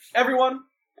Everyone,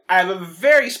 I have a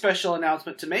very special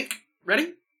announcement to make.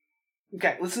 Ready?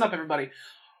 Okay, listen up, everybody.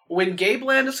 When Gabe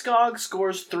Landeskog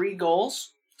scores 3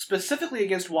 goals, specifically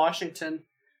against Washington,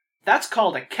 that's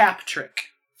called a cap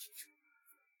trick.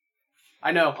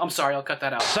 I know, I'm sorry, I'll cut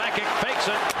that out. Sakic fakes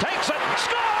it, takes it,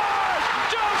 scores!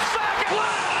 Joe Sakic!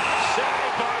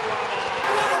 Saved by Ramos.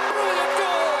 What a brilliant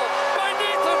goal by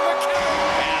Nathan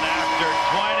McKinnon! And after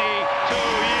 22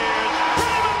 years,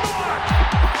 Raymond Bourque!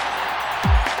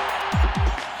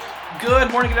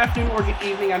 Good morning, good afternoon, or good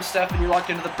evening. I'm Steph, and you're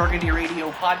locked into the Burgundy Radio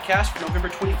podcast for November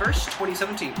 21st,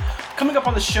 2017. Coming up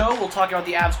on the show, we'll talk about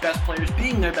the Avs' best players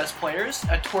being their best players,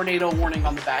 a tornado warning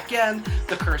on the back end,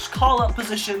 the cursed call-up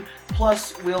position,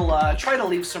 plus we'll try to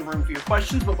leave some room for your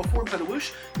questions. But before we play the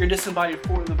whoosh, your disinvited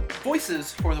for the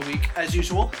voices for the week, as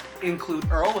usual,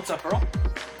 include Earl. What's up, Earl?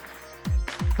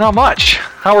 Not much.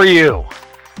 How are you?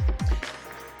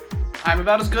 I'm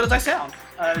about as good as I sound.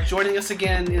 Joining us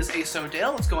again is Ace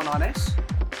O'Dale. What's going on, Ace?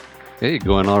 Hey,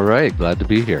 going all right. Glad to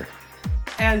be here.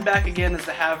 And back again is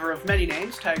the haver of many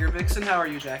names, Tiger Vixen. How are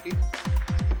you, Jackie?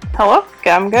 Hello,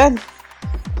 I'm good.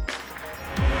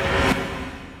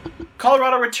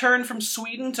 Colorado returned from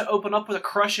Sweden to open up with a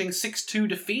crushing 6-2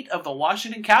 defeat of the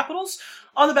Washington Capitals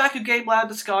on the back of Gabe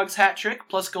Landeskog's hat trick,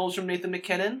 plus goals from Nathan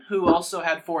McKinnon, who also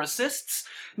had 4 assists,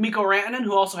 Mikko Rantanen,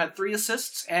 who also had 3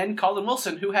 assists, and Colin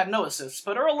Wilson, who had no assists.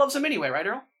 But Earl loves him anyway, right,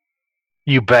 Earl?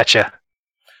 You betcha.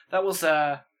 That was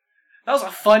a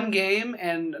fun game,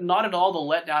 and not at all the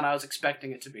letdown I was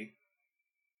expecting it to be.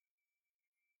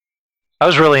 I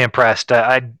was really impressed.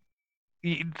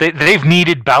 They've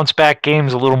needed bounce-back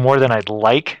games a little more than I'd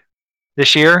like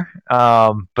this year,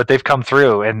 but they've come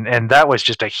through, and that was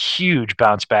just a huge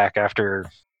bounce-back after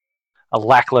a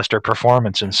lackluster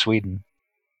performance in Sweden.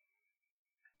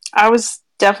 I was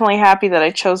definitely happy that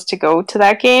I chose to go to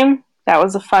that game. That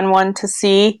was a fun one to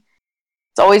see.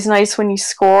 It's always nice when you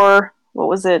score,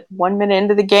 1 minute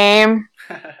into the game?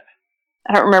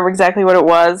 I don't remember exactly what it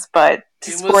was, but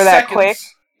to score that quick.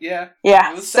 Yeah.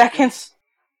 Yeah, seconds.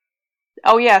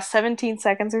 Oh yeah, 17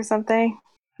 seconds or something.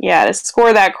 Yeah, to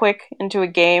score that quick into a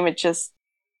game, it just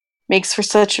makes for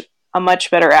such a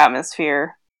much better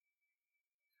atmosphere.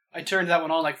 I turned that one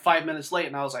on like 5 minutes late,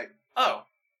 and I was like, oh.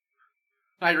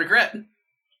 I regret.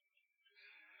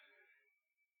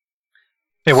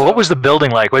 Hey, what was the building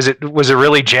like? Was it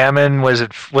really jamming? Was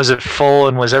it full,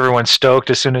 and was everyone stoked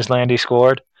as soon as Landy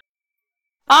scored?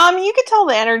 You could tell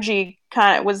the energy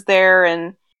kind of was there,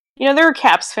 and there were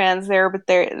Caps fans there, but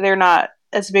they're not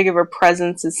as big of a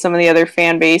presence as some of the other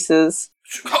fan bases.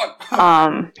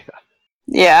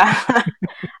 Yeah.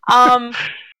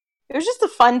 It was just a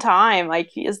fun time.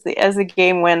 Like as the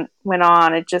game went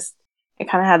on, it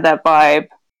kind of had that vibe.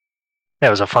 Yeah, it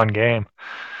was a fun game.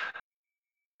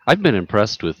 I've been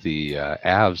impressed with the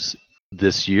Avs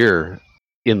this year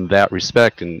in that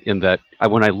respect, and in that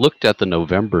when I looked at the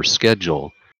November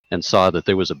schedule and saw that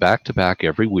there was a back-to-back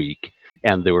every week,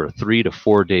 and there were 3 to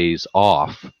 4 days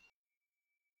off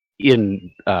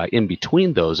in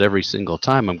between those every single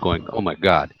time, I'm going, oh my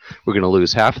God, we're going to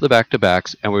lose half of the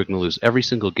back-to-backs, and we're going to lose every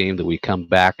single game that we come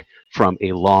back from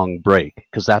a long break,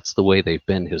 because that's the way they've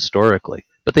been historically.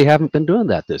 But they haven't been doing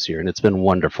that this year, and it's been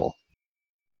wonderful.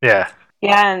 Yeah.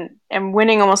 Yeah, and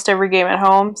winning almost every game at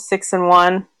home,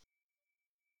 6-1.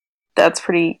 That's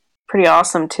pretty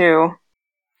awesome too.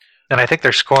 And I think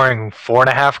they're scoring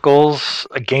 4.5 goals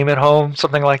a game at home,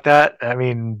 something like that. I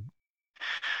mean,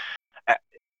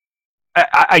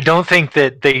 I don't think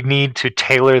that they need to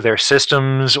tailor their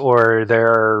systems or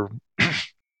their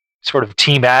sort of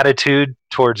team attitude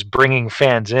towards bringing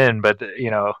fans in, but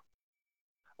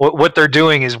what they're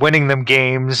doing is winning them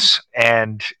games,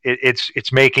 and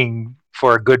it's making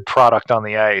for a good product on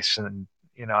the ice, and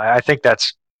I think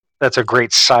that's a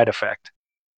great side effect.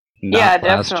 Yeah,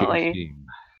 definitely.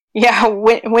 Yeah,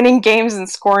 winning games and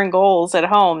scoring goals at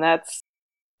home, that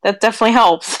definitely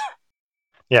helps.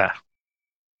 Yeah.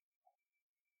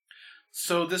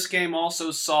 So this game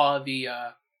also saw the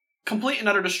complete and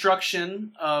utter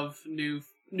destruction of new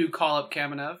call-up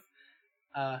Kamenev,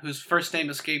 whose first name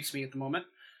escapes me at the moment.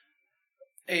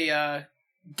 A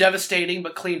devastating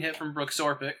but clean hit from Brooks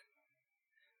Orpik.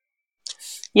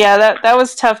 Yeah, that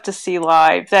was tough to see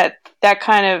live. That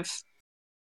kind of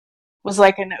was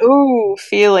like an ooh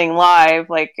feeling live.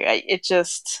 Like it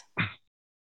just,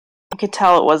 you could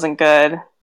tell it wasn't good.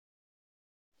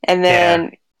 And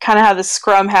then kind of how the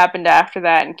scrum happened after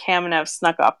that, and Kamenev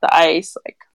snuck off the ice.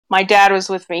 Like my dad was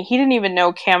with me. He didn't even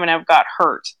know Kamenev got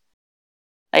hurt.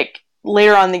 Like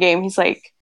later on in the game, he's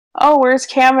like, "Oh, where's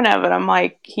Kamenev?" And I'm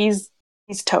like, "He's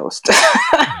toast.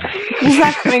 He's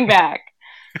not coming back."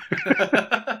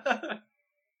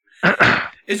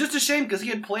 It's just a shame because he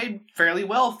had played fairly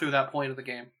well through that point of the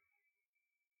game.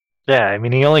 Yeah, I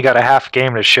mean, he only got a half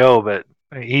game to show, but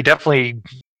he definitely,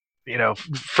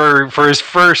 for his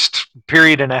first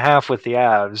period and a half with the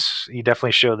Avs, he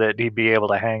definitely showed that he'd be able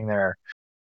to hang there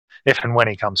if and when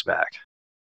he comes back.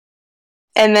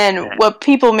 And then what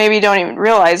people maybe don't even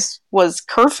realize was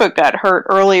Kerfoot got hurt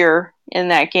earlier in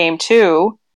that game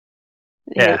too.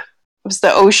 Yeah. It was the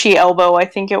Oshie elbow, I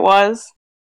think it was.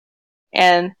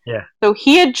 And so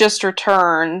he had just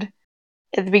returned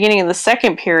at the beginning of the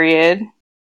second period.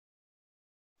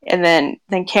 And then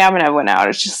Kamenev went out.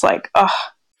 It's just like, ugh.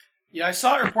 Yeah, I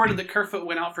saw it reported that Kerfoot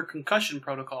went out for concussion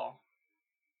protocol.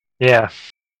 Yeah.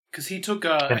 Because he took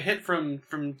a hit from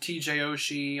TJ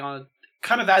Oshie on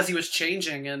kind of as he was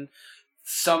changing, and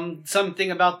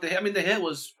something about the hit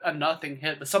was a nothing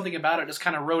hit, but something about it just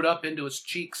kind of rode up into his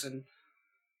cheeks, and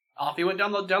off he went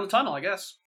down the tunnel, I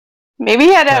guess. Maybe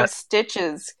he had to have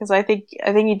stitches, because I think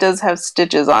he does have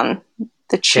stitches on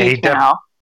the cheek now.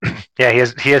 Yeah,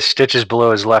 he has stitches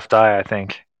below his left eye, I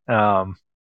think. But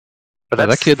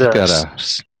that kid's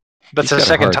that's the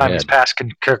second time he's passed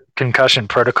concussion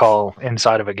protocol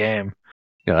inside of a game.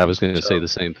 Yeah, I was going to say the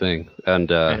same thing. And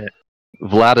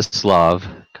Vladislav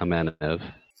Kamenev,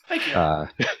 thank you.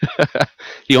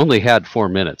 He only had 4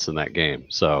 minutes in that game,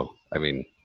 so I mean,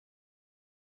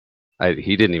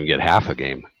 he didn't even get half a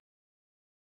game.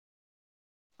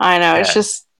 I know, it's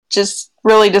just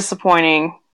really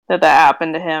disappointing that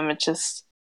happened to him. It's just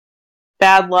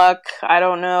bad luck. I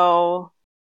don't know.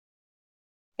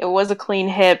 It was a clean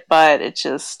hit, but it's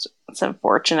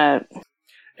unfortunate.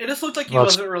 It just looked like he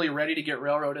wasn't really ready to get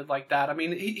railroaded like that. I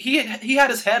mean, he had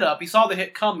his head up. He saw the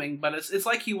hit coming, but it's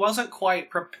like he wasn't quite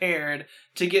prepared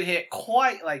to get hit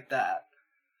quite like that.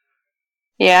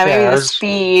 Yeah, maybe the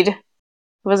speed. He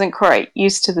wasn't quite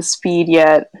used to the speed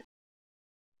yet.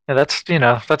 Yeah, that's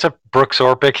a Brooks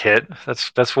Orpik hit.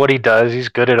 That's what he does. He's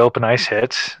good at open ice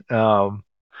hits.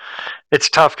 It's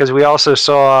tough because we also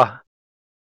saw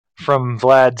from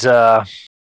Vlad's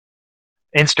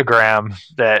Instagram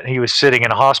that he was sitting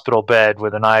in a hospital bed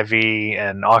with an IV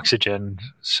and oxygen.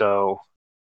 So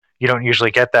you don't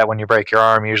usually get that when you break your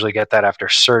arm. You usually get that after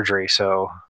surgery.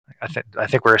 So I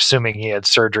think we're assuming he had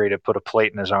surgery to put a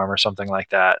plate in his arm or something like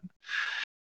that.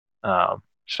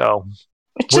 So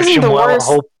which isn't the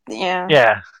worst.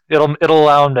 Yeah, it'll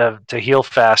allow him to heal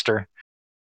faster.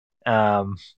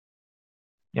 Hope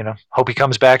he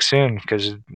comes back soon,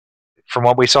 because from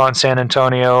what we saw in San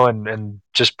Antonio and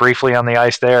just briefly on the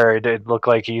ice there, it looked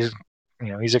like he's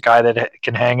a guy that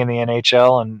can hang in the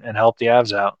NHL and help the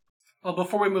Avs out. Well,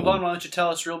 before we move on, why don't you tell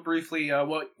us real briefly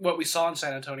what we saw in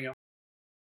San Antonio?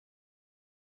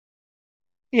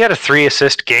 He had a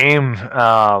 3-assist game.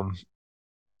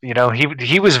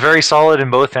 He was very solid in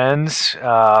both ends.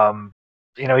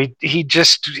 He's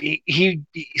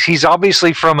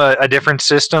obviously from a different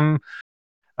system.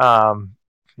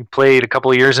 He played a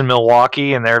couple of years in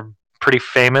Milwaukee, and they're pretty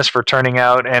famous for turning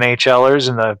out NHLers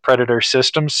in the Predator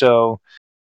system. So,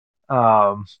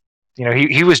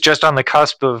 he was just on the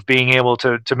cusp of being able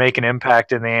to make an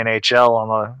impact in the NHL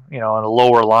on a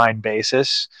lower line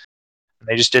basis.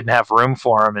 They just didn't have room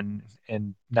for him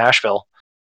in Nashville.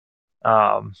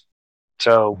 So,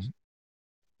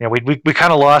 we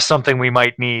kind of lost something we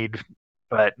might need,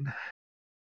 but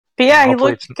yeah, he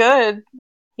looked good.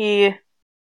 He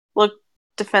looked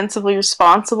defensively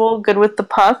responsible, good with the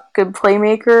puck, good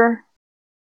playmaker.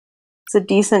 It's a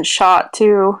decent shot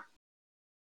too.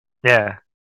 Yeah,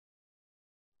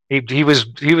 he was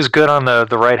good on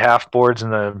the right half boards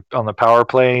and on the power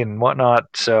play and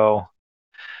whatnot. So,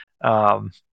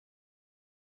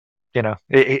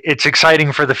 it's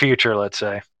exciting for the future, let's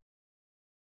say.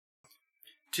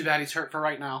 Too bad he's hurt for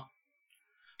right now.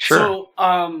 Sure. So,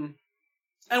 and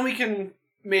we can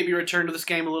maybe return to this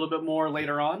game a little bit more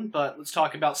later on, but let's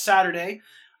talk about Saturday.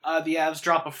 The Avs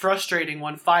drop a frustrating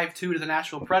one, 5-2 to the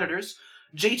Nashville Predators.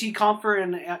 JT Compher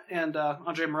and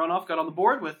Andrei Mironov got on the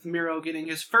board, with Miro getting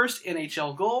his first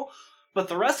NHL goal, but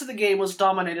the rest of the game was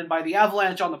dominated by the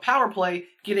Avalanche on the power play,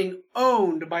 getting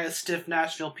owned by a stiff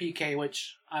Nashville PK,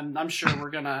 which I'm sure we're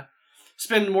going to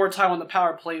spend more time on the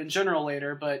power play in general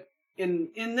later, but in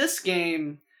this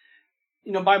game,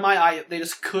 by my eye, they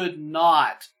just could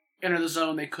not enter the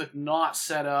zone. They could not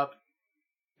set up.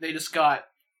 They just got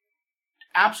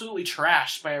absolutely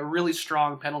trashed by a really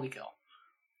strong penalty kill.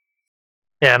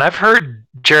 Yeah, and I've heard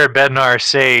Jared Bednar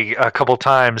say a couple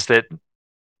times that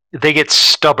they get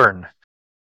stubborn,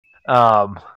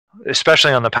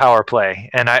 especially on the power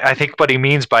play. And I think what he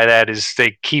means by that is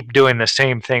they keep doing the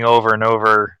same thing over and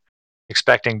over,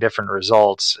 expecting different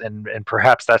results. And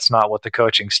perhaps that's not what the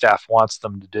coaching staff wants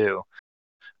them to do.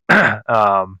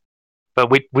 But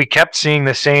we kept seeing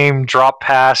the same drop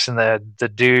pass, and the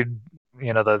dude,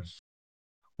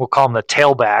 we'll call him the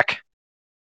tailback,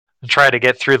 try to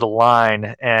get through the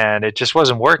line, and it just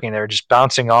wasn't working. They were just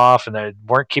bouncing off, and they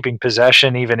weren't keeping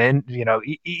possession, even in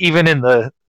even in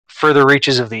the further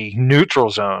reaches of the neutral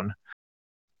zone.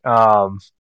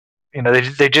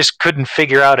 They just couldn't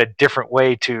figure out a different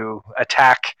way to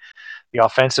attack the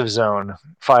offensive zone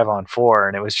 5-on-4,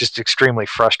 and it was just extremely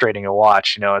frustrating to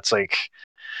watch. It's like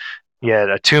you had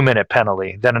a 2-minute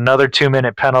penalty, then another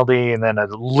 2-minute penalty, and then a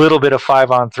little bit of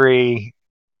 5-on-3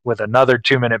 with another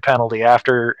 2-minute penalty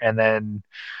after, and then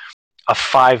a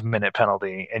 5-minute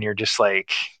penalty, and you're just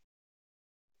like,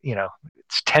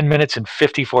 it's 10 minutes and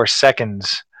 54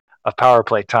 seconds of power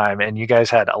play time, and you guys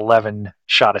had 11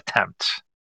 shot attempts.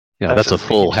 Yeah, that's a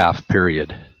full half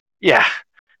period. Yeah.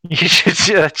 You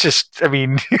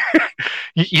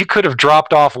could have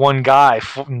dropped off one guy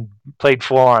and played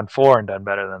 4-on-4 and done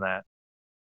better than that.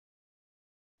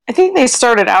 I think they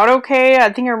started out okay.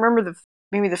 I think I remember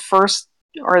maybe the first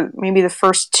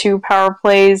 2 power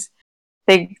plays,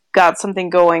 they got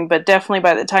something going, but definitely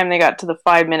by the time they got to the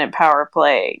 5-minute power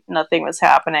play, nothing was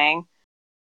happening.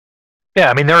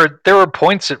 Yeah, there were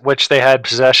points at which they had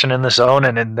possession in the zone,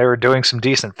 and they were doing some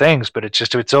decent things, but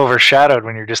it's overshadowed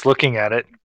when you're just looking at it,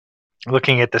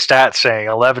 looking at the stats saying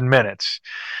 11 minutes,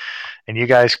 and you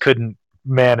guys couldn't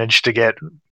manage to get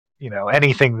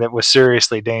anything that was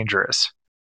seriously dangerous.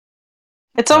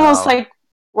 It's almost like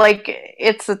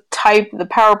it's the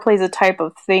power play is a type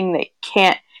of thing that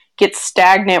can't get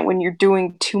stagnant when you're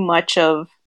doing too much of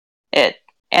it,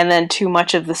 and then too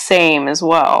much of the same as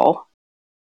well.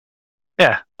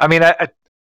 Yeah,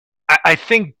 I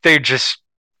think they're just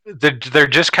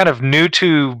kind of new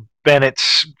to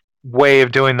Bennett's way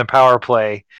of doing the power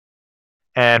play,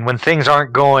 and when things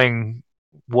aren't going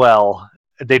well,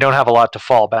 they don't have a lot to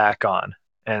fall back on,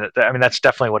 and that's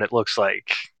definitely what it looks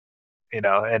like. And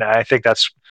I think that's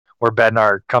where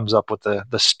Bednar comes up with the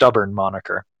stubborn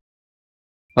moniker.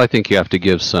 I think you have to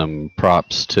give some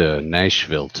props to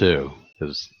Nashville too,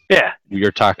 because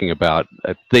you're talking about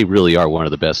they really are one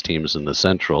of the best teams in the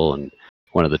Central and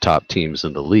one of the top teams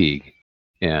in the league.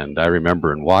 And I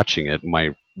remember in watching it,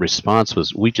 my response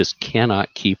was, we just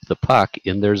cannot keep the puck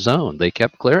in their zone. They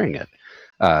kept clearing it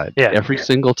every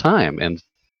single time, and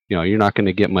you're not going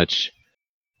to get much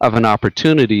of an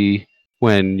opportunity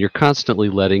when you're constantly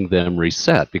letting them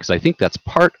reset, because I think that's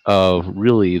part of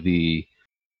really the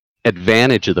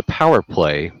advantage of the power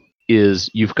play is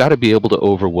you've got to be able to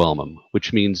overwhelm them,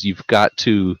 which means you've got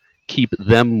to keep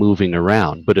them moving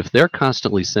around. But if they're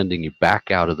constantly sending you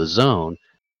back out of the zone,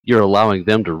 you're allowing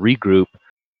them to regroup,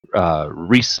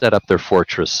 reset up their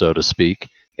fortress, so to speak,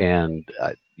 and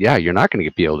you're not going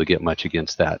to be able to get much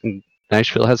against that. And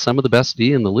Nashville has some of the best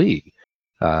D in the league.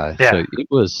 So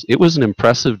it was an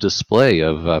impressive display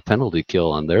of penalty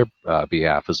kill on their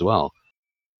behalf as well.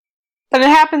 But it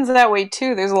happens that way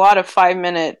too. There's a lot of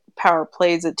 5-minute power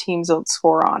plays that teams don't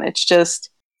score on. It's just,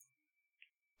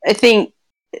 I think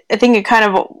it kind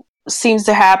of seems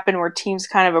to happen where teams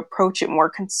kind of approach it more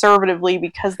conservatively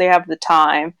because they have the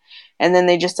time, and then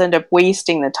they just end up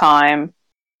wasting the time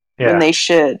when they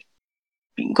should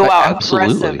go out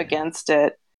aggressive against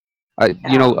it.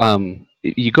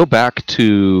 You go back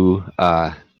to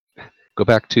the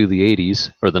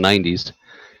 80s or the 90s,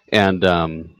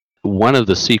 and one of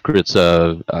the secrets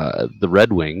of the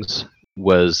Red Wings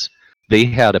was they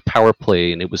had a power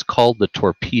play, and it was called the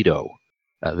Torpedo.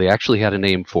 They actually had a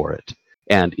name for it,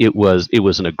 and it was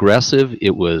an aggressive.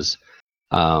 It was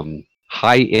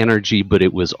high energy, but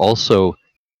it was also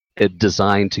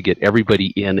designed to get everybody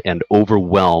in and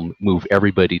move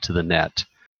everybody to the net.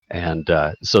 And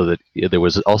so that there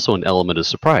was also an element of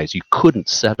surprise. You couldn't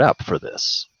set up for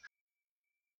this.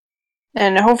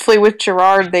 And hopefully with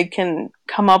Gerard, they can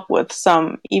come up with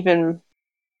some even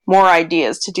more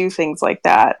ideas to do things like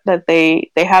that. That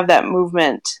they have that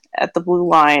movement at the blue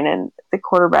line and the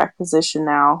quarterback position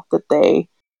now that they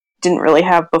didn't really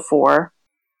have before.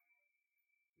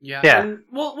 Yeah. And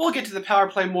we'll get to the power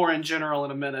play more in general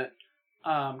in a minute,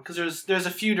 because there's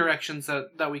a few directions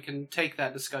that we can take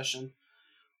that discussion.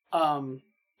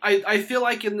 I feel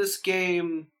like in this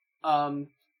game,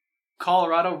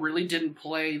 Colorado really didn't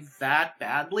play that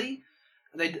badly.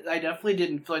 I definitely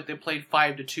didn't feel like they played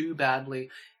 5-2 badly,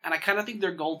 and I kind of think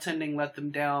their goaltending let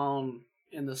them down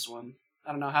in this one.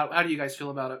 I don't know, how do you guys feel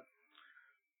about it?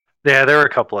 Yeah, there were a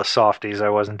couple of softies I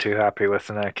wasn't too happy with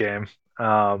in that game.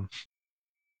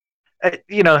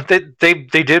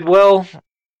 They did well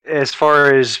as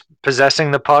far as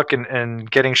possessing the puck and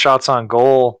getting shots on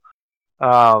goal.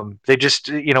 They just,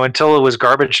 until it was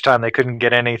garbage time, they couldn't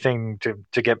get anything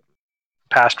to get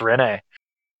past Rene.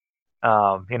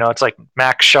 It's like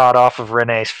Max shot off of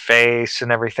Rene's face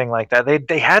and everything like that.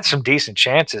 They had some decent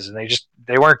chances, and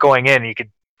they weren't going in. You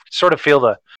could sort of feel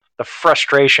the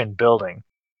frustration building.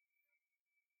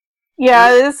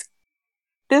 Yeah,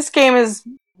 this game is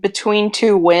between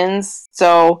two wins,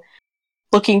 so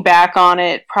looking back on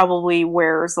it, probably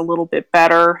wears a little bit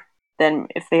better than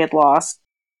if they had lost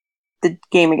the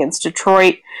game against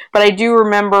Detroit. But I do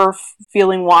remember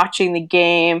feeling watching the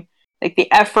game, like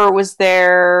the effort was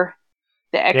there,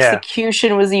 the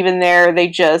execution was even there.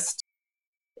 They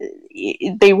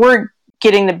weren't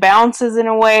getting the bounces in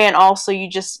a way, and also you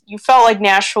felt like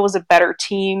Nashville was a better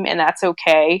team, and that's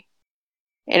okay.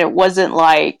 And it wasn't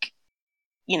like,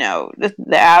 the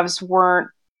Avs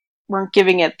weren't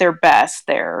giving it their best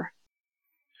there.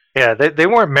 Yeah, they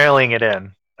weren't mailing it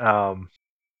in.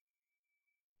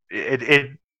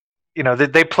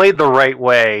 They played the right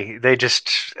way. They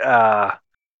just, I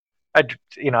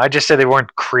just said they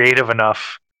weren't creative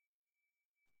enough.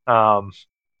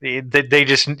 They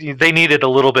needed a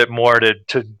little bit more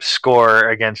to score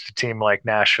against a team like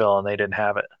Nashville, and they didn't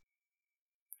have it.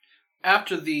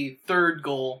 After the third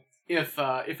goal, if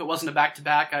it wasn't a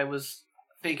back-to-back, I was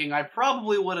thinking I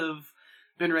probably would have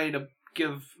been ready to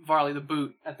give Varley the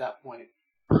boot at that point.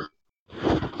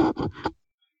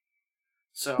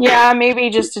 So yeah, maybe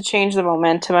just to change the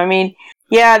momentum. I mean,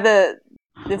 yeah, the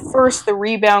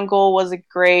rebound goal wasn't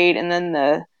great, and then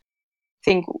I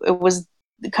think it was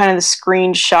kind of the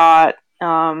screenshot.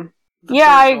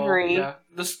 I agree. Yeah.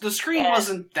 The screen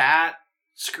wasn't that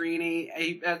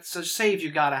screeny. That's a save you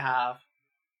gotta have.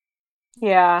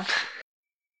 Yeah.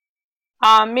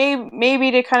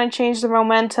 Maybe to kind of change the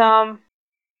momentum,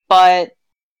 but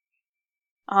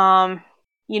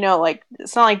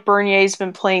it's not like Bernier's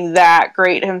been playing that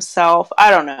great himself.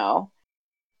 I don't know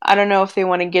if they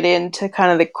want to get into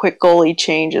kind of the quick goalie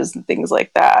changes and things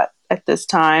like that at this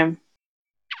time.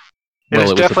 Well,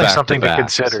 it was definitely something to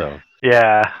consider. So.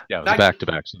 Yeah, it was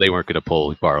back-to-back, so they weren't going to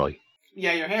pull Varley.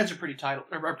 Yeah, your hands are pretty tight,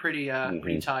 or pretty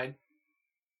tied.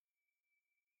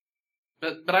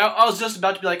 But I was just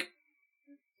about to be like,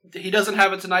 he doesn't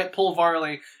have it tonight, pull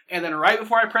Varley. And then right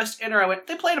before I pressed enter, I went,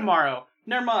 they play tomorrow.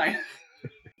 Never mind.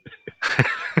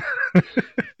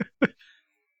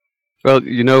 Well,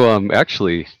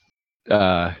 actually,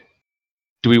 do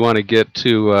we want to get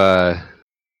to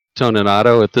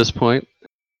Toninato at this point?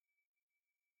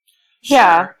 Sure.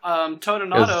 Yeah.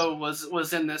 Toninato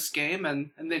was in this game, and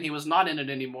then he was not in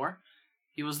it anymore.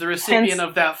 He was the recipient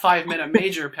of that 5-minute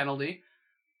major penalty.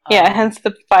 Yeah, hence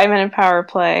the 5-minute power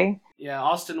play. Yeah,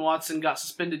 Austin Watson got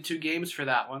suspended 2 games for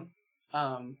that one.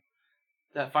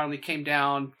 That finally came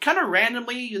down kind of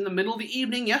randomly in the middle of the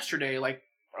evening yesterday. Like,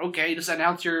 okay, just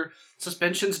announce your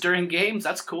suspensions during games.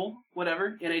 That's cool.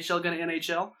 Whatever. NHL gonna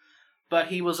NHL. But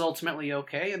he was ultimately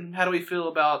okay. And how do we feel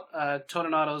about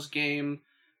Toninato's game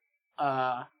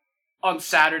on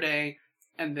Saturday?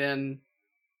 And then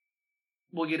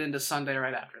we'll get into Sunday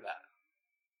right after that.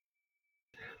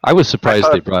 I was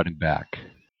surprised they brought him back,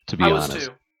 to be honest.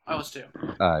 I was too.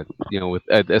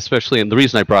 Especially, and the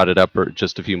reason I brought it up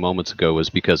just a few moments ago was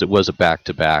because it was a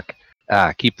back-to-back.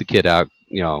 Keep the kid out,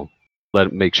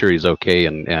 make sure he's okay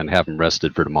and have him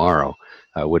rested for tomorrow.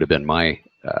 Would have been my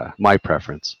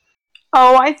preference.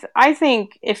 Oh, I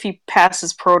think if he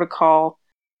passes protocol,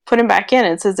 put him back in.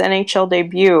 It's his NHL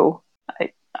debut.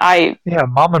 Yeah,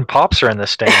 mom and pops are in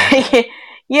this thing.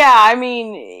 Yeah, I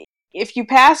mean, if you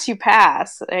pass, you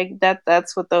pass.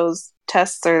 That's what those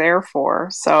tests are there for.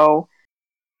 So,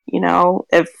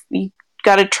 if you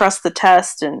got to trust the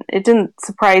test, and it didn't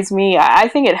surprise me. I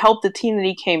think it helped the team that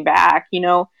he came back.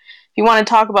 If you want to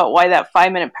talk about why that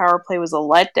 5-minute power play was a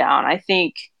letdown, I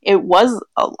think it was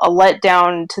a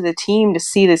letdown to the team to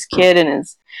see this kid in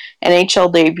his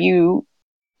NHL debut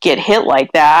get hit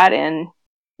like that, and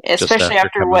especially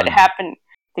after what happened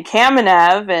to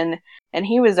Kamenev and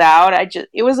he was out.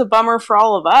 It was a bummer for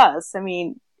all of us. I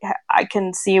mean, I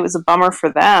can see it was a bummer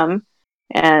for them,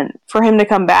 and for him to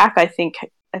come back, I think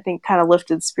kind of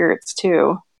lifted spirits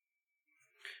too.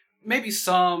 Maybe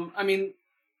some. I mean,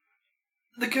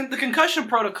 the concussion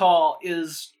protocol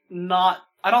is not.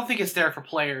 I don't think it's there for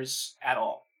players at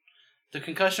all. The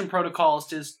concussion protocol is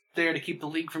just there to keep the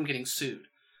league from getting sued.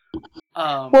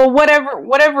 Well,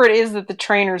 whatever it is that the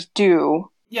trainers do,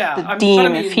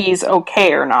 deem if he's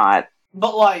okay or not.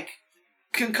 But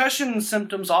concussion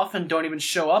symptoms often don't even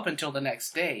show up until the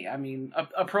next day. I mean,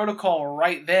 a protocol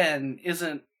right then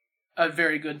isn't a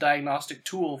very good diagnostic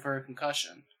tool for a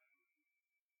concussion.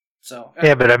 So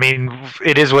yeah, but I mean,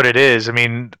 it is what it is. I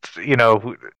mean,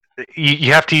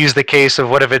 you have to use the case of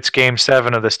what if it's Game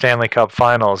 7 of the Stanley Cup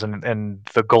Finals and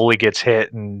the goalie gets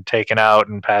hit and taken out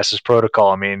and passes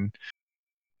protocol. I mean,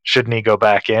 shouldn't he go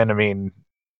back in? I mean,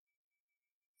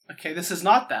 Okay, this is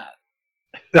not that.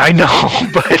 I know,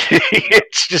 but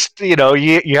it's just,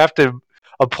 you have to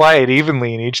apply it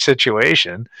evenly in each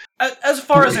situation. As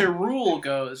far as a rule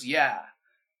goes, yeah.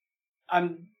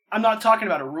 I'm not talking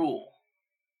about a rule.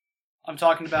 I'm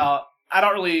talking about, I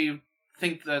don't really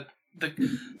think that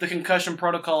the concussion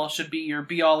protocol should be your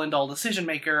be-all, end-all decision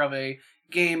maker of a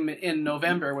game in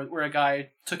November where a guy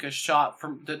took a shot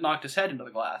that knocked his head into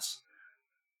the glass.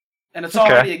 And it's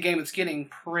already a game that's getting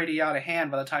pretty out of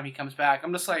hand by the time he comes back.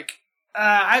 I'm just like,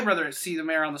 I'd rather see the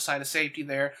mayor on the side of safety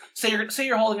there. Say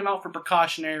you're holding him out for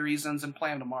precautionary reasons and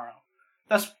play him tomorrow.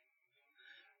 That's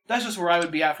just where I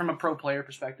would be at from a pro player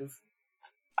perspective.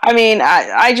 I mean,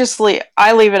 I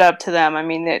leave it up to them. I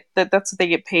mean, that's what they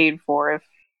get paid for.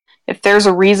 If there's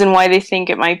a reason why they think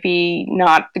it might be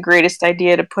not the greatest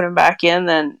idea to put him back in,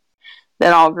 then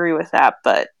I'll agree with that.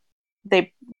 But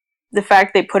the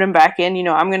fact they put him back in,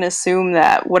 I'm going to assume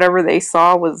that whatever they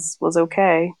saw was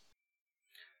okay.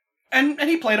 And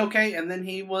he played okay, and then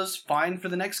he was fine for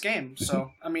the next game.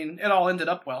 So, I mean, it all ended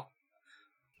up well.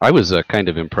 I was kind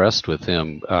of impressed with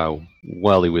him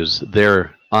while he was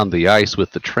there on the ice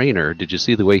with the trainer. Did you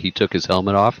see the way he took his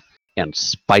helmet off and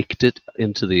spiked it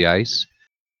into the ice?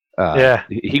 Yeah,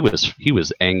 he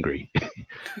was angry.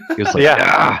 He was like,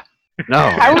 no.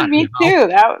 I would be too.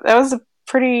 That was a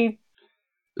pretty.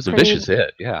 It was a vicious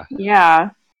hit. Yeah.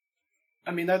 Yeah.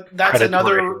 I mean that's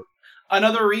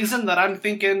another reason that I'm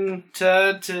thinking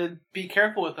to be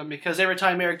careful with him, because every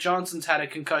time Erik Johnson's had a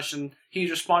concussion, he's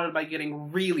responded by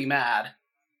getting really mad.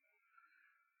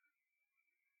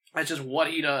 That's just what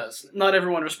he does. Not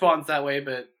everyone responds that way,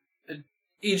 but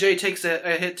EJ takes a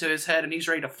hit to his head and he's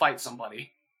ready to fight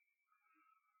somebody.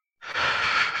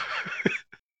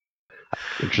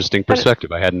 Interesting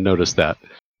perspective. I hadn't noticed that.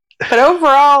 But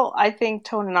overall, I think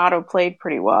Toninato played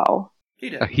pretty well. He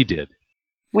did. He did.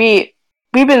 We've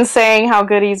been saying how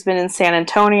good he's been in San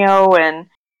Antonio and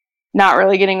not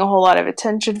really getting a whole lot of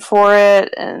attention for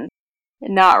it, and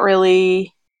not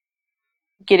really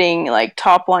getting like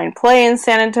top line play in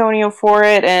San Antonio for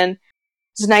it. And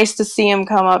it's nice to see him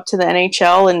come up to the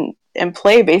NHL and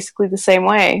play basically the same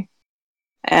way.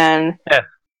 And yeah.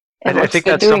 I think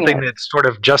that's something that sort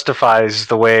of justifies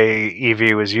the way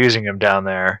EV was using him down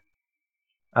there.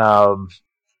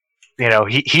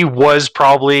 He was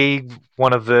probably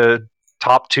one of the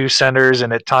top two centers,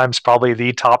 and at times probably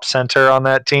the top center on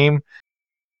that team.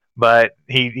 But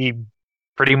he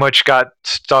pretty much got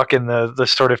stuck in the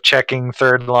sort of checking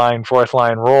third line, fourth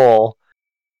line role.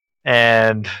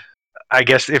 And I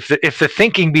guess if the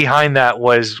thinking behind that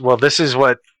was, well, this is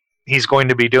what he's going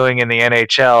to be doing in the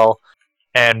NHL,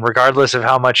 and regardless of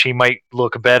how much he might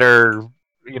look better,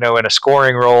 in a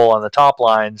scoring role on the top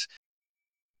lines,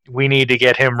 we need to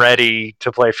get him ready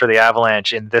to play for the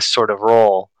Avalanche in this sort of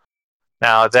role.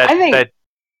 Now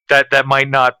that might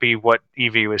not be what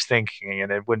Evie was thinking,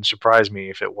 and it wouldn't surprise me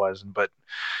if it wasn't. But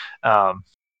I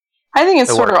think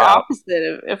it's sort of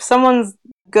opposite. If someone's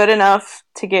good enough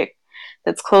to get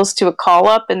that's close to a call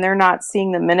up and they're not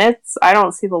seeing the minutes, I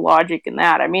don't see the logic in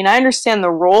that. I mean, I understand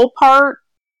the role part.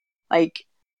 Like,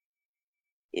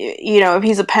 if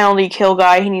he's a penalty kill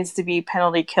guy, he needs to be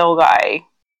penalty kill guy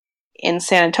in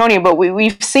San Antonio. But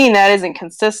we've seen that isn't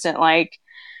consistent. Like,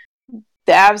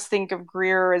 the Avs think of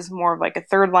Greer as more of like a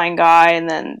third line guy, and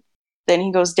then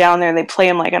he goes down there and they play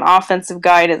him like an offensive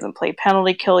guy. He doesn't play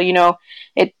penalty kill.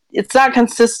 It's not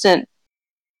consistent,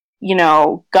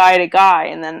 guy to guy.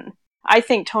 And then I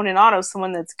think Toninato,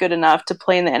 someone that's good enough to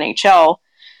play in the NHL,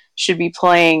 should be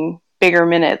playing bigger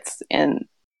minutes in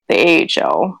the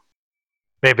AHL.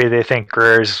 Maybe they think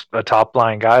Greer's a top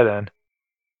line guy then.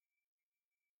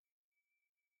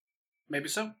 Maybe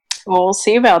so. We'll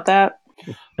see about that.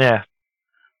 Yeah.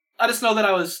 I just know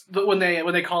that when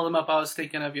they called him up, I was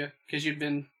thinking of you, because you'd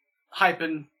been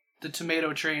hyping the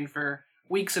tomato train for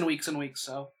weeks and weeks and weeks.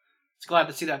 So it's glad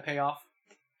to see that pay off.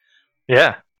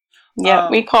 Yeah. Yeah,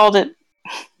 we called it.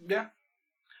 Yeah.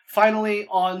 Finally,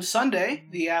 on Sunday,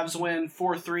 the Avs win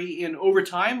 4-3 in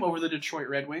overtime over the Detroit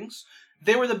Red Wings.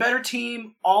 They were the better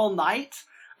team all night,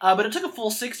 but it took a full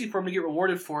 60 for him to get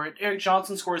rewarded for it. Erik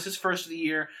Johnson scores his first of the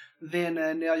year. Then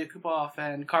Nail Yakupov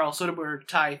and Carl Soderberg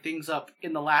tie things up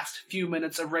in the last few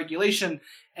minutes of regulation,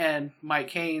 and Mike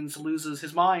Haynes loses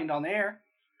his mind on the air,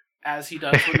 as he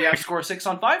does when the Avs score 6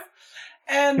 on 5.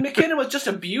 And McKinnon was just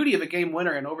a beauty of a game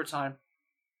winner in overtime.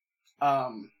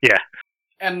 Yeah.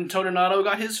 And Toninato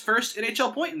got his first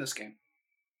NHL point in this game.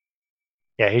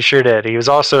 Yeah, he sure did. He was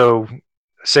also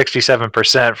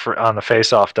 67% on the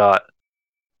face-off dot.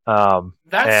 That's and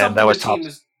something that was the team tops.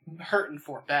 is hurting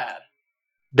for bad.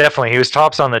 Definitely, he was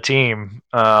tops on the team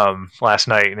last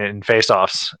night in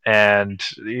face-offs, and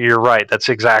you're right. That's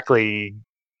exactly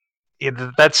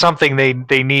that's something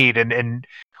they need, and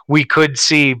we could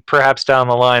see perhaps down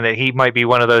the line that he might be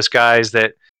one of those guys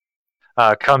that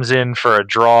comes in for a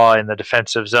draw in the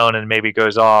defensive zone and maybe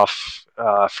goes off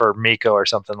for Miko or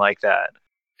something like that.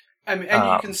 I mean, and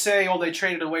you can say, well, they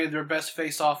traded away their best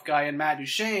face-off guy in Matt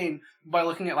Duchene by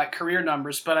looking at like career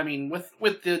numbers, but I mean, with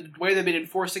the way they've been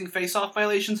enforcing face-off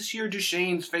violations this year,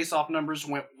 Duchene's face-off numbers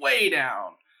went way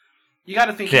down. You got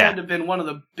to think he had to have been one of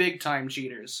the big-time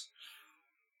cheaters.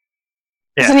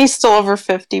 Yeah. Isn't he still over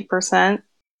 50%?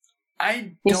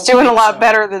 He's doing a lot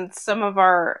better than some of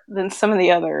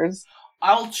the others.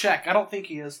 I'll check. I don't think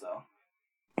he is though.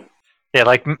 Yeah,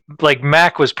 like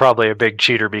Mac was probably a big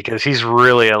cheater because he's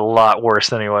really a lot worse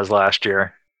than he was last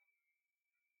year.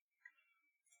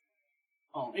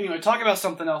 Oh, anyway, talk about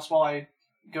something else while I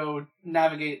go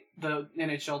navigate the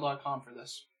NHL.com for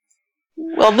this.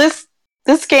 Well, this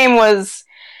game was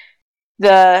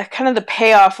the kind of the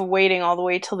payoff of waiting all the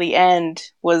way till the end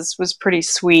was pretty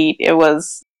sweet. It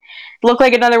looked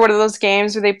like another one of those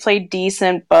games where they played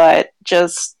decent but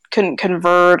just couldn't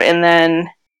convert, and then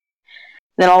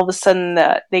all of a sudden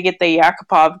they get the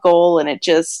Yakupov goal, and it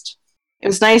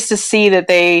was nice to see that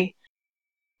they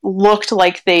looked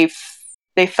like they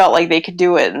felt like they could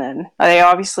do it, and then they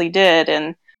obviously did.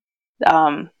 And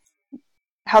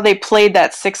how they played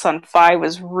that 6-on-5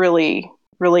 was really,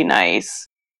 really nice.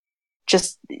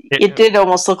 Just it did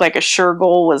almost look like a sure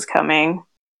goal was coming.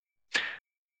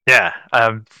 Yeah,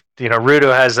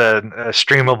 Rudo has a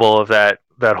streamable of that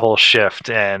whole shift,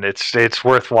 and it's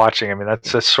worth watching. I mean,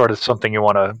 that's just sort of something you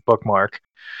want to bookmark.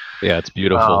 Yeah, it's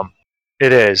beautiful.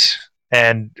 It is,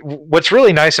 and what's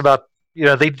really nice about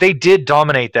they did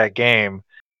dominate that game,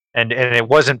 and it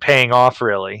wasn't paying off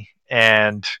really,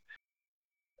 and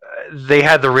they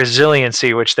had the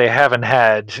resiliency which they haven't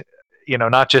had,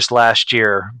 not just last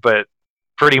year, but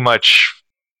pretty much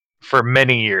for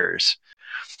many years,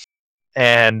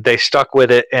 and they stuck with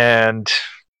it, and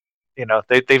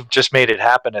they've just made it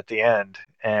happen at the end,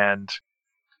 and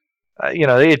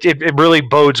it really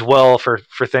bodes well for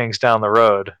things down the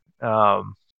road.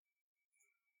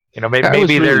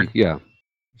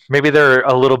 Maybe they're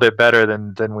a little bit better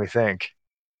than we think.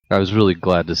 I was really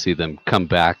glad to see them come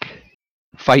back,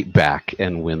 fight back,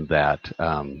 and win that.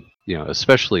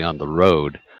 Especially on the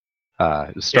road.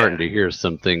 Starting to hear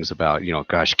some things about,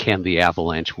 gosh, can the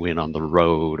Avalanche win on the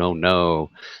road? Oh no.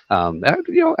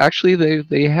 Actually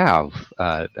they have.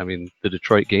 The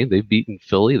Detroit game, they've beaten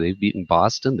Philly, they've beaten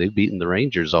Boston, they've beaten the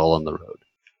Rangers all on the road.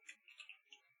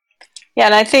 Yeah,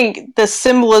 and I think the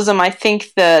symbolism, the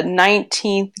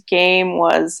 19th game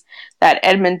was that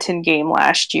Edmonton game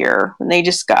last year when they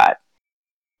just got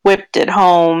whipped at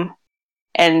home,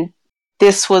 and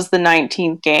this was the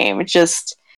 19th game. It's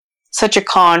just such a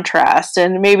contrast,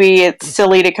 and maybe it's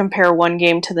silly to compare one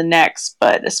game to the next,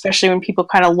 but especially when people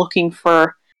kind of looking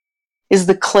for, is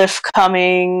the cliff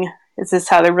coming? Is this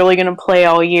how they're really going to play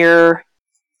all year?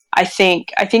 I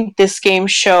think this game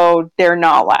showed they're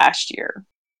not last year.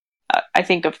 I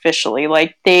think officially,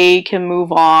 like, they can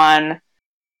move on.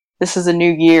 This is a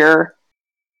new year.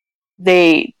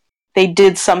 They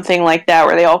did something like that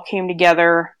where they all came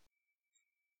together.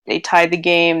 They tied the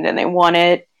game, then they won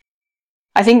it.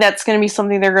 I think that's going to be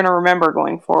something they're going to remember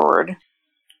going forward.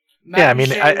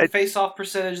 Face-off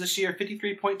percentage this year,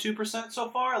 53.2% so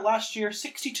far. Last year,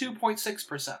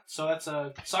 62.6%. So that's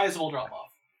a sizable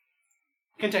drop-off.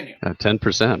 Continue.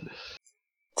 10%.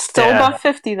 Still above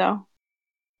 50, though.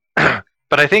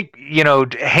 But I think,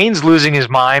 Haynes losing his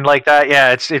mind like that,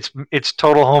 it's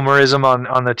total homerism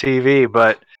on the TV,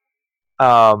 but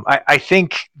I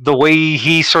think the way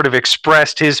he sort of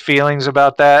expressed his feelings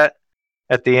about that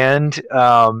at the end,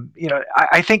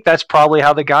 I think that's probably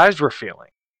how the guys were feeling.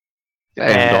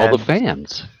 And all the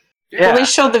fans. Yeah. Well, they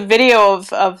showed the video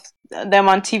of them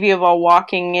on TV of all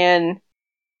walking in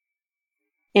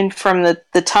from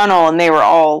the tunnel, and they were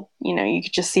all, you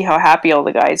could just see how happy all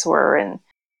the guys were, and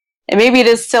maybe it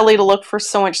is silly to look for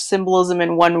so much symbolism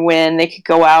in one win. They could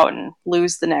go out and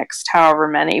lose the next however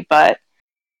many, but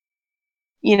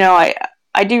I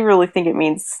do really think it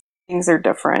means things are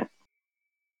different.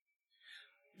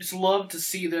 Just love to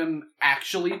see them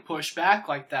actually push back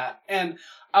like that. And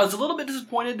I was a little bit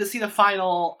disappointed to see the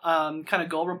final kind of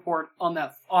goal report on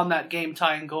that game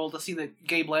tying goal, to see that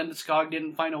Gabe Landeskog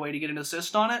didn't find a way to get an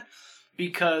assist on it,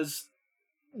 because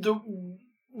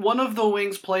one of the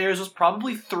Wings players was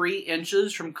probably 3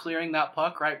 inches from clearing that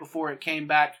puck right before it came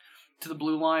back to the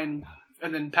blue line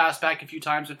and then passed back a few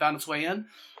times and found its way in.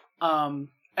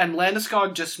 And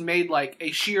Landeskog just made like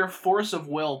a sheer force of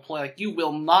will play. Like, you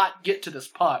will not get to this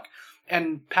puck,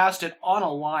 and passed it on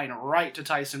a line right to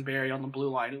Tyson Barrie on the blue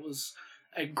line. It was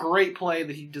a great play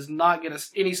that he does not get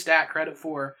us any stat credit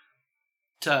for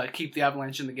to keep the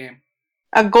Avalanche in the game.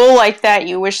 A goal like that,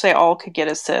 you wish they all could get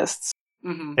assists.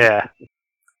 Mm-hmm. Yeah.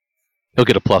 He'll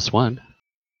get a +1.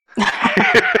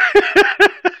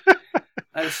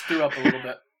 I just threw up a little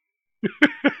bit.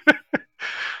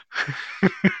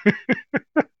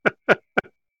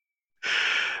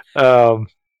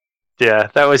 Yeah,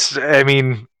 that was, I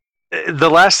mean, the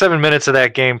last 7 minutes of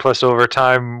that game plus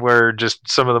overtime were just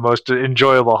some of the most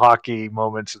enjoyable hockey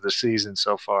moments of the season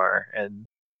so far. And,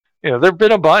 you know, there've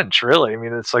been a bunch, really. I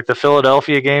mean, it's like the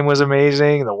Philadelphia game was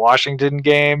amazing, the Washington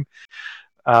game.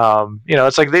 You know,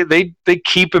 it's like they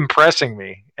keep impressing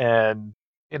me. And,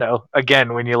 you know,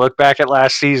 again, when you look back at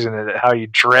last season and how you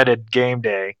dreaded game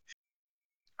day,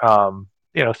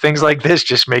 you know, things like this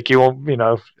just make you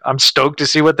know, I'm stoked to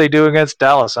see what they do against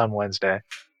Dallas on Wednesday.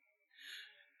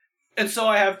 And so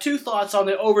I have two thoughts on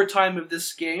the overtime of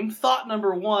this game. Thought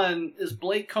number one is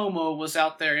Blake Como was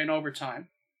out there in overtime.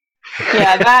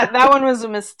 Yeah, that one was a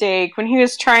mistake. When he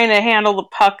was trying to handle the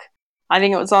puck, I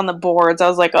think it was on the boards, I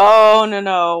was like, oh,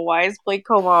 no, why is Blake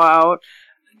Como out?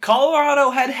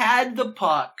 Colorado had the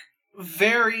puck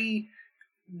very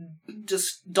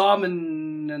just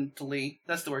dominantly,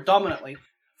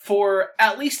 for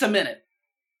at least a minute.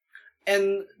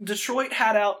 And Detroit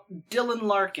had out Dylan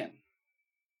Larkin.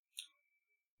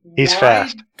 He's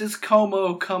fast. Why does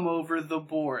Como come over the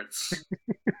boards?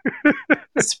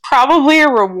 It's probably a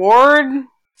reward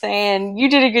saying, you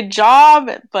did a good job,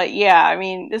 but yeah, I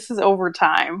mean, this is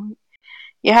overtime.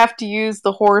 You have to use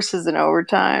the horses in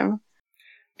overtime.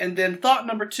 And then thought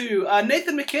number two,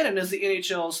 Nathan MacKinnon is the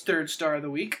NHL's third star of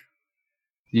the week.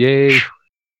 Yay.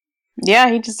 Yeah,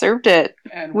 he deserved it.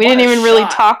 And We what didn't a even really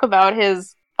shot. talk about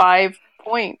his 5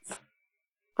 points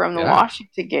from the Yeah.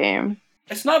 Washington game.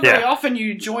 It's not very Yeah. often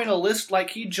you join a list like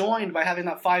he joined by having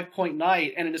that 5-point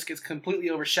night, and it just gets completely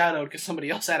overshadowed because somebody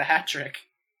else had a hat trick.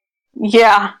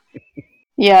 Yeah.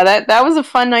 Yeah, that was a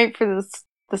fun night for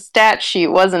the stat sheet,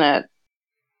 wasn't it?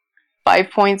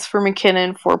 5 points for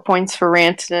McKinnon, 4 points for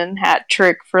Rantanen, hat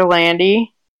trick for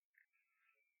Landy.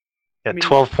 Yeah,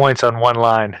 12 points on one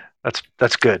line.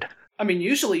 That's good. I mean,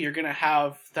 usually you're going to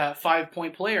have that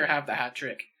 5-point player have the hat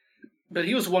trick. But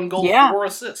he was 1 goal, Yeah. 4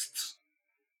 assists.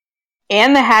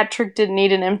 And the hat trick didn't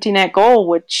need an empty net goal,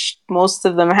 which most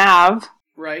of them have.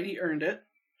 Right, he earned it.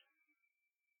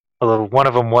 Although one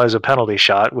of them was a penalty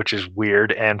shot, which is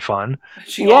weird and fun.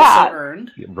 She Yeah. also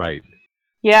earned. Right.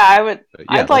 Yeah,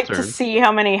 I'd like that's to earned. see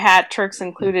how many hat tricks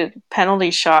included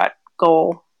penalty shot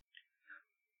goal.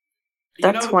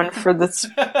 You That's know- one for the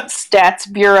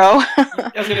Stats Bureau.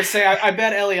 I was going to say, I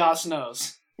bet Elias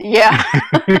knows. Yeah.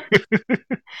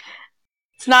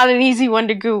 It's not an easy one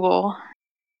to Google.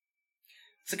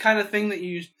 It's the kind of thing that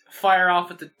you fire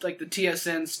off at the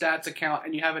TSN stats account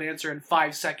and you have an answer in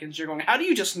 5 seconds. You're going, how do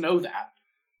you just know that?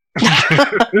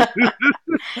 What the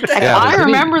Yeah, hell? I does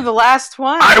remember the last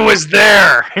one. I was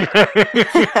there.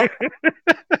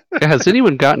 Has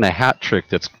anyone gotten a hat trick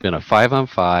that's been a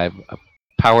 5-on-5, a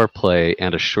power play,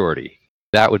 and a shorty?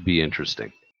 That would be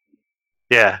interesting.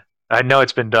 Yeah, I know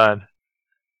it's been done.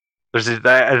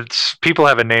 People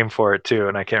have a name for it too,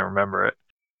 and I can't remember it.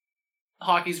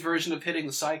 Hockey's version of hitting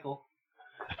the cycle.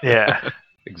 Yeah.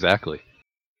 Exactly.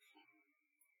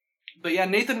 But yeah,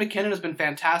 Nathan MacKinnon has been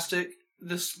fantastic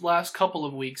this last couple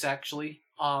of weeks, actually.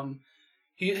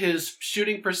 His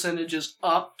shooting percentage is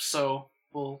up, so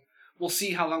we'll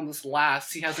see how long this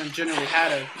lasts. He hasn't generally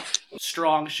had a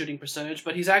strong shooting percentage,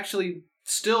 but he's actually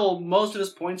still, most of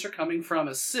his points are coming from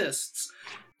assists,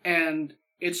 and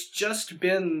it's just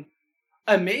been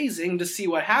amazing to see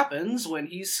what happens when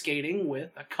he's skating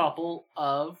with a couple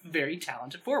of very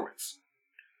talented forwards.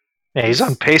 Yeah, he's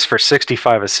on pace for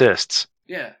 65 assists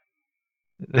Yeah.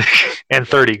 and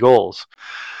 30 goals.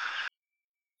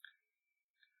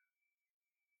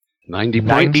 90 points.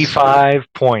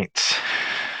 95 points.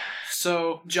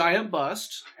 So, giant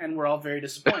bust, and we're all very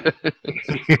disappointed.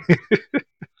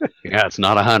 Yeah, it's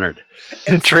not 100.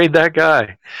 Trade that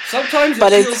guy. Sometimes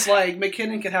But it it's- feels like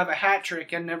McKinnon could have a hat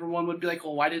trick and everyone would be like,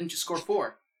 well, why didn't you score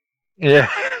 4? Yeah.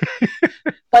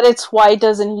 But it's why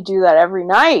doesn't he do that every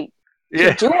night?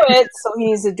 Yeah. To do it, so he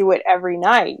needs to do it every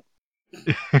night.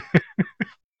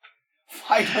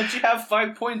 Why don't you have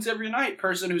 5 points every night,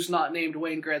 person who's not named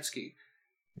Wayne Gretzky?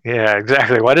 Yeah,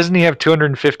 exactly. Why doesn't he have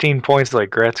 215 points like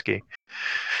Gretzky?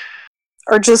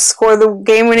 Or just score the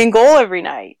game-winning goal every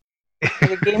night. Or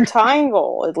the game-tying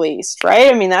goal, at least,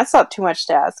 right? I mean, that's not too much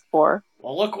to ask for.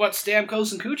 Well, look what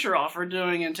Stamkos and Kucherov are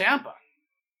doing in Tampa.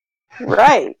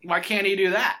 Right. Why can't he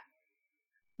do that?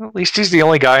 Well, at least he's the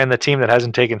only guy on the team that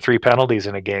hasn't taken 3 penalties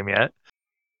in a game yet.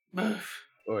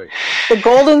 Boy. The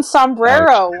golden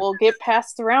sombrero will get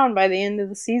passed around by the end of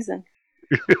the season.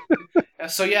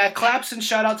 So yeah, claps and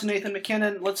shout out to Nathan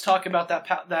McKinnon. Let's talk about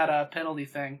that penalty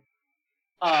thing.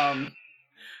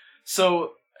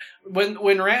 So when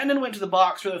Rantanen went to the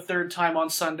box for the 3rd time on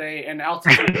Sunday and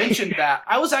Altitude mentioned that,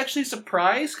 I was actually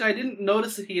surprised. I didn't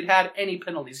notice that he had any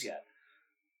penalties yet.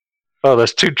 Oh,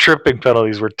 those 2 tripping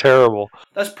penalties were terrible.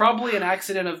 That's probably an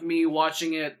accident of me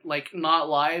watching it not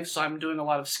live, so I'm doing a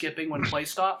lot of skipping when play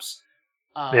stops.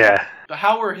 Yeah. But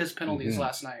how were his penalties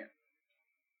last night?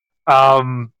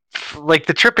 Like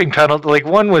the tripping penalty, like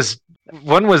one was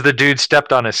the dude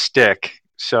stepped on his stick,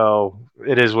 so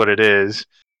it is what it is,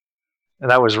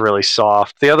 and that was really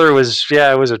soft. The other was,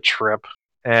 it was a trip,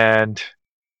 and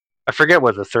I forget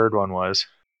what the third one was.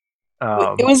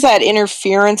 It was that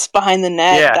interference behind the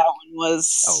net. Yeah. That one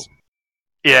was. Oh.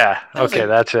 Yeah. That was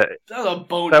that's it. That was a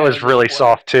bonehead. That was really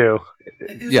soft too.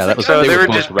 Yeah, that was So they they were were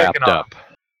both just wrapped picking up.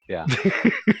 Yeah.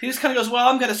 He just kind of goes, "Well,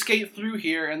 I'm going to skate through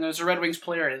here," and there's a Red Wings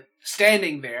player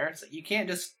standing there. It's like, you can't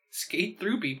just skate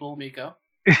through people, Miko.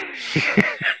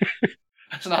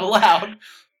 That's not allowed.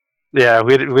 Yeah,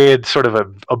 we had sort of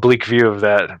a oblique view of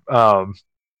that.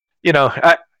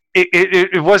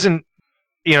 It wasn't.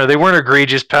 They weren't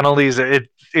egregious penalties. A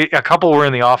couple were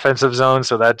in the offensive zone,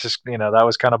 so that just that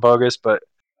was kind of bogus. But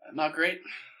Not great.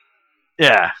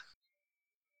 yeah,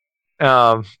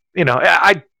 I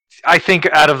think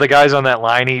out of the guys on that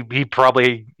line, he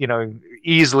probably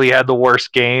easily had the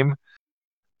worst game.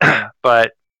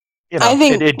 But I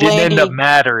think it didn't end up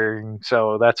mattering,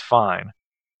 so that's fine.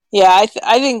 Yeah,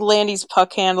 I think Landy's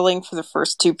puck handling for the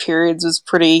first 2 periods was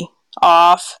pretty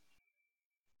off.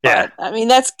 Yeah, but, I mean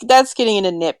that's getting into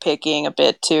nitpicking a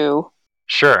bit too.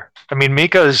 Sure. I mean, he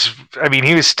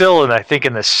was still in the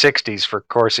 60s for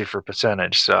Corsi for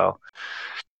percentage. So,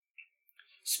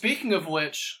 speaking of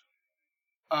which,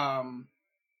 Johnson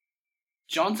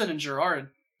and Gerard.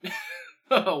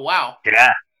 Wow.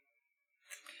 Yeah.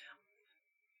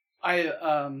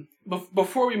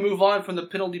 Before we move on from the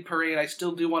penalty parade, I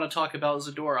still do want to talk about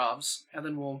Zadorov's, and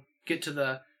then we'll get to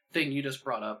the thing you just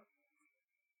brought up.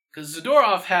 Because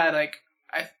Zadorov had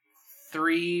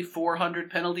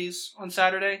 400 penalties on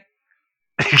Saturday.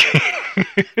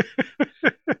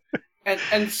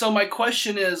 and so my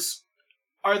question is,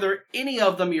 are there any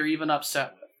of them you're even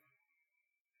upset with?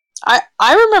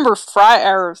 I remember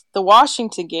the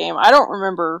Washington game. I don't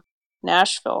remember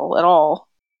Nashville at all.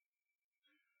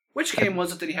 Which game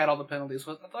was it that he had all the penalties?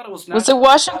 I thought it was Nashville. Was it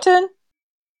Washington?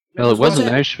 Well, it wasn't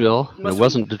Nashville, and it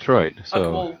wasn't Detroit. So, okay,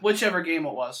 well, whichever game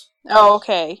it was. Oh,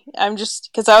 okay. I'm just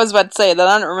because I was about to say that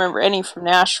I don't remember any from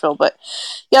Nashville, but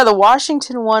yeah, the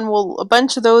Washington one. Well, a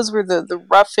bunch of those were the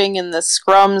roughing and the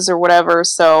scrums or whatever.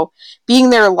 So being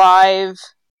there live,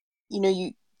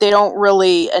 they don't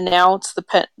really announce the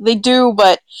pen. They do,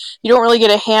 but you don't really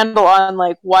get a handle on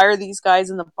why are these guys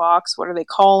in the box? What are they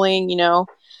calling?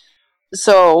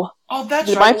 So. Oh,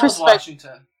 that's right. It was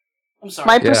Washington. I'm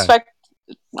sorry.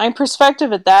 My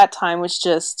perspective at that time was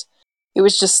just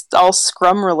all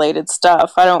scrum related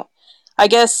stuff. I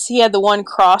guess he had the one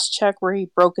cross check where he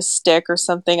broke a stick or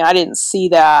something. I didn't see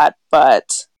that,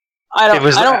 but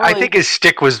I think his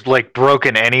stick was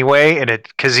broken anyway, and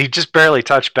because he just barely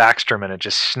touched Backstrom and it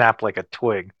just snapped like a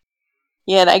twig.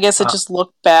 Yeah, and I guess it just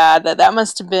looked bad. That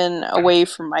must have been away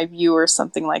from my view or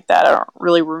something like that. I don't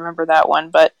really remember that one,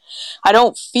 but I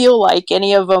don't feel like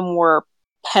any of them were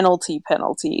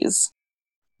penalties.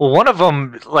 Well, one of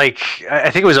them, I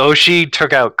think it was Oshie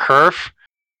took out Kerf,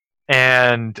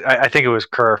 and I think it was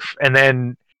Kerf, and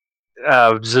then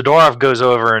Zadorov goes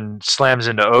over and slams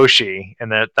into Oshie,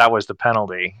 and that was the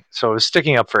penalty. So it was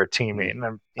sticking up for a teammate.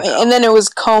 And then it was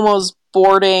Como's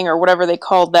boarding or whatever they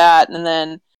called that, and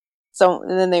then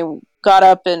they got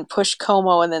up and pushed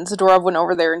Como, and then Zadorov went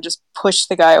over there and just pushed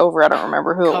the guy over. I don't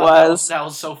remember who it was. That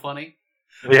was so funny.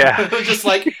 Yeah. It was just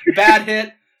bad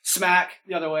hit. Smack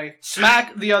the other way.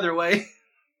 Smack the other way.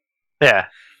 Yeah.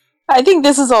 I think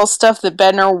this is all stuff that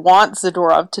Bednar wants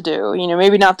Zadorov to do.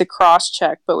 Maybe not the cross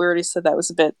check, but we already said that was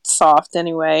a bit soft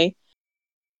anyway.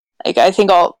 I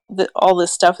think all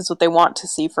this stuff is what they want to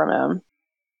see from him.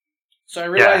 So I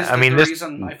realized the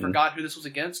reason I forgot who this was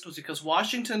against was because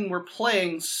Washington were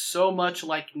playing so much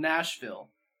like Nashville.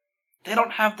 They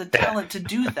don't have the talent to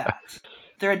do that.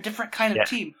 They're a different kind of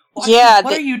team. Washington,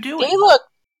 what are you doing?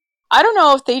 I don't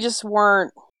know if they just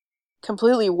weren't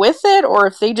completely with it or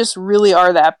if they just really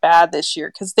are that bad this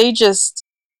year, because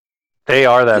they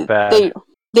are that bad.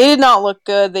 they did not look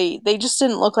good. They just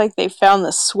didn't look like they found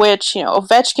the switch.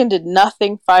 Ovechkin did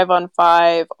nothing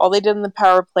 5-on-5. All they did in the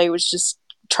power play was just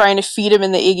trying to feed him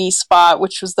in the Iggy spot,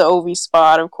 which was the Ovi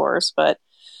spot, of course. But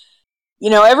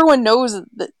everyone knows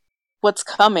that what's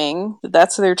coming.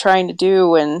 That's what they're trying to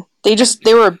do, and they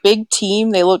were a big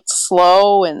team. They looked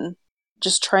slow and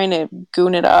just trying to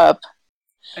goon it up.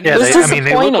 Yeah,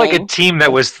 they looked like a team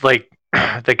that was like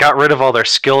they got rid of all their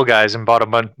skill guys and brought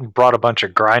a bunch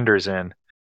of grinders in. I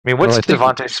mean, what's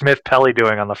Devontae Smith-Pelly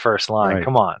doing on the first line? Right.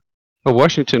 Come on. Well,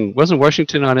 wasn't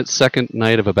Washington on its second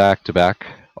night of a back-to-back?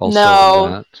 Also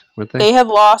No, weren't they? They had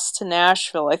lost to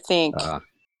Nashville, I think,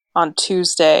 on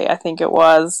Tuesday. I think it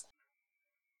was.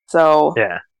 So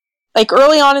yeah, like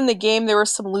early on in the game, there were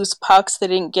some loose pucks they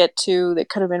didn't get to that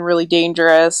could have been really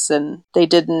dangerous, and they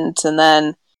didn't. And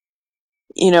then,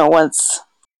 once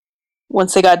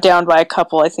they got down by a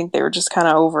couple, I think they were just kind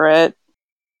of over it,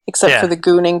 except for the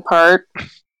gooning part.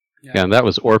 Yeah, and that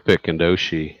was Orpik and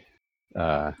Oshie.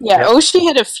 Oshie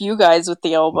hit a few guys with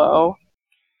the elbow.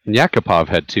 And Yakupov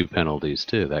had 2 penalties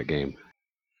too that game.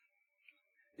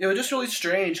 It was just really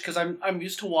strange because I'm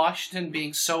used to Washington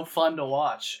being so fun to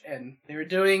watch, and they were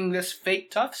doing this fake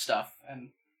tough stuff, and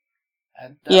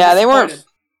they weren't.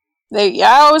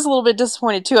 I was a little bit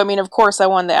disappointed too. I mean, of course, I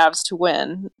wanted the Avs to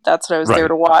win. That's what I was there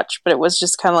to watch. But it was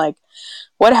just kind of like,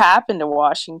 what happened to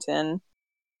Washington?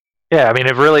 Yeah, I mean,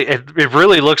 it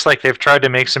really looks like they've tried to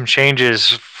make some changes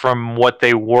from what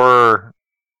they were.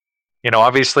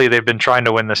 Obviously they've been trying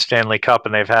to win the Stanley Cup,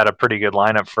 and they've had a pretty good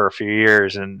lineup for a few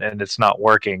years, and it's not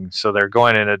working. So they're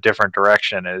going in a different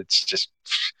direction. It's just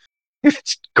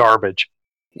it's garbage.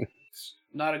 It's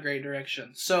not a great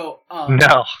direction. So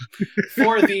no.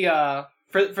 For the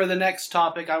for the next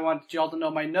topic, I want y'all to know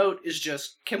my note is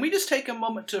just: can we just take a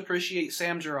moment to appreciate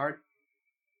Sam Girard?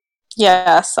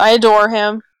 Yes, I adore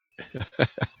him.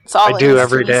 That's all I do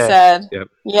every day. Said. Yep.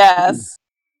 Yes.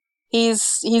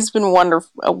 He's been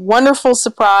a wonderful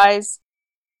surprise.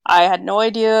 I had no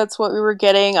idea that's what we were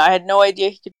getting. I had no idea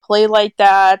he could play like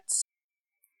that,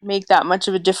 make that much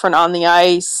of a difference on the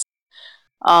ice.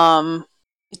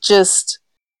 It just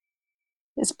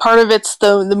it's part of it's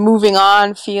the moving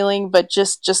on feeling, but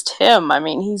just him. I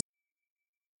mean,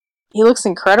 he looks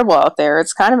incredible out there.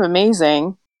 It's kind of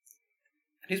amazing.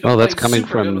 Well, that's coming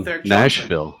from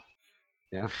Nashville.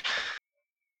 Yeah.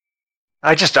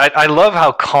 I love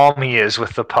how calm he is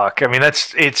with the puck. I mean,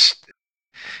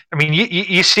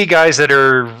 you see guys that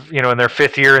are, in their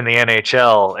 5th year in the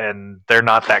NHL, and they're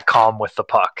not that calm with the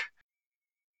puck.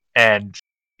 And,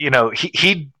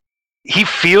 he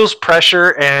feels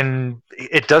pressure, and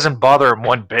it doesn't bother him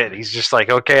one bit. He's just like,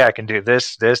 okay, I can do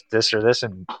this, or this,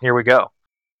 and here we go.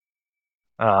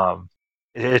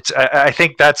 I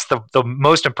think that's the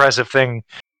most impressive thing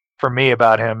for me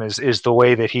about him is the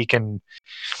way that he can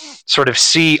sort of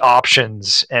see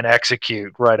options and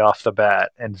execute right off the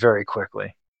bat and very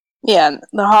quickly. Yeah,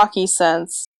 the hockey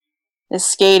sense, his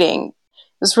skating.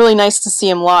 It was really nice to see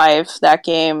him live that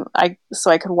game. So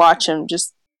I could watch him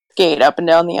just skate up and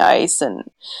down the ice and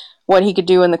what he could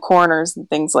do in the corners and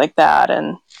things like that,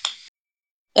 and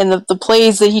the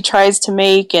plays that he tries to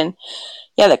make, and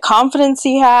the confidence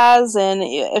he has. And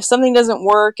if something doesn't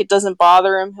work, it doesn't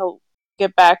bother him. He'll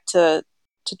get back to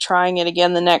trying it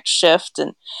again the next shift.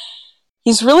 And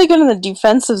he's really good in the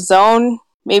defensive zone.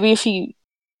 Maybe if you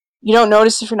don't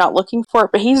notice if you're not looking for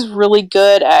it, but he's really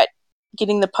good at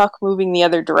getting the puck moving the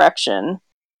other direction.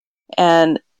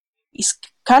 And he's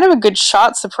kind of a good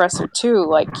shot suppressor too.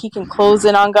 Like, he can close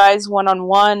in on guys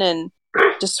one-on-one and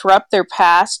disrupt their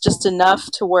pass just enough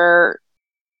to where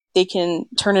they can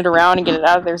turn it around and get it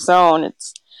out of their zone.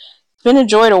 It's been a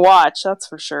joy to watch, that's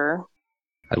for sure.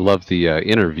 I love the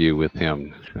interview with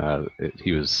him.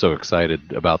 He was so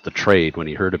excited about the trade when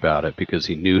he heard about it, because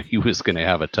he knew he was going to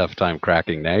have a tough time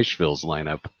cracking Nashville's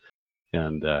lineup,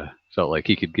 and felt like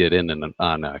he could get in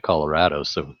on Colorado,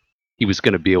 so he was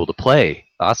going to be able to play.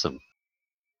 Awesome.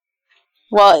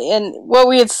 Well, and what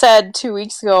we had said 2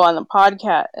 weeks ago on the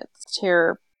podcast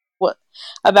here,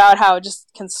 about how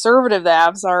just conservative the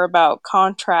Avs are about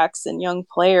contracts and young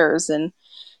players, and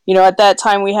at that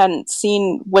time we hadn't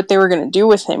seen what they were going to do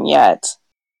with him yet.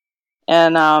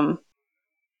 And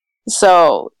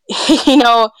so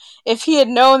if he had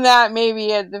known that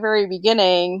maybe at the very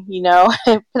beginning,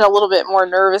 I'd been a little bit more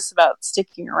nervous about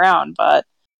sticking around. But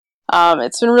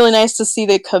it's been really nice to see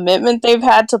the commitment they've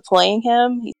had to playing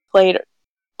him. He's played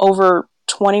over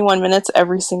 21 minutes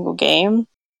every single game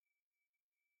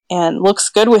and looks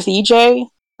good with EJ.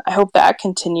 I hope that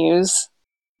continues,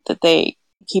 that they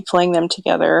keep playing them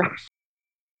together.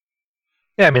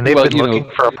 Yeah, I mean, they've been looking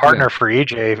for a partner for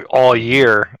EJ all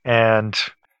year, and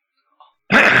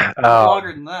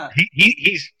Longer than that.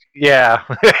 He's yeah,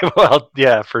 well,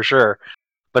 yeah, for sure.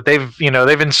 But they've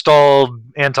installed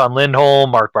Anton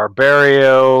Lindholm, Mark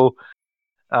Barberio,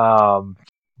 Bigra,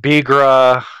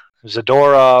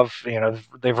 Zadorov.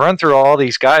 They've run through all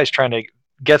these guys trying to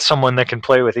get someone that can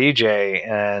play with EJ,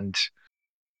 and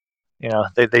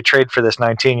they trade for this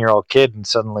 19-year-old kid, and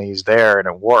suddenly he's there and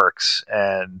it works,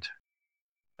 and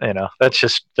that's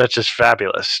just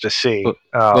fabulous to see.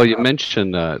 Well, you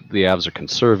mentioned the Avs are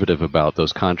conservative about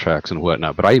those contracts and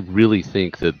whatnot, but I really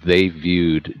think that they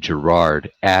viewed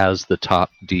Girard as the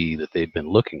top D that they've been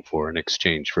looking for in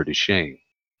exchange for Duchesne.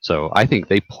 So I think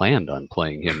they planned on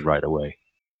playing him right away.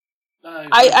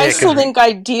 I still think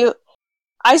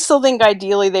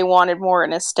ideally they wanted more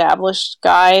an established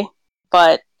guy,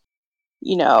 but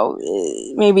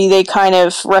maybe they kind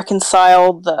of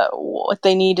reconciled what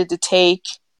they needed to take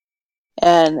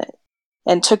and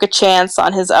took a chance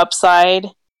on his upside,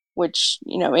 which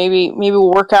maybe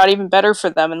will work out even better for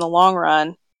them in the long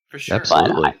run. For sure.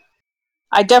 Absolutely. But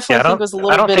I definitely think it was a little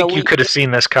bit. I don't think you could have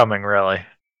seen this coming, really.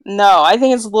 No, I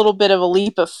think it's a little bit of a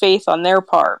leap of faith on their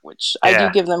part, which I do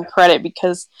give them credit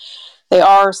because they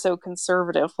are so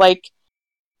conservative. Like,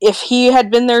 if he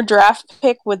had been their draft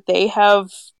pick, would they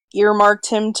have earmarked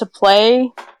him to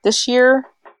play this year?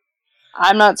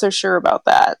 I'm not so sure about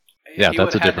that. Yeah,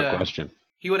 that's a different question.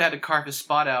 He would have had to carve his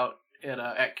spot out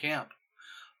at camp.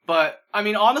 But I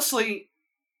mean, honestly,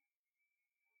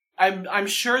 I'm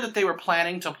sure that they were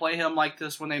planning to play him like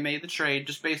this when they made the trade,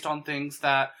 just based on things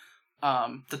that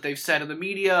they've said in the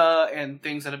media and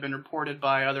things that have been reported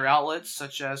by other outlets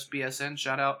such as BSN.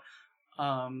 Shout out.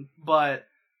 But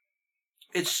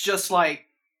it's just like,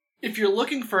 if you're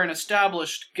looking for an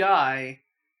established guy,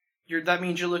 that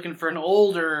means you're looking for an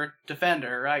older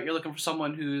defender, right? You're looking for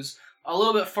someone who's a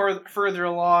little bit further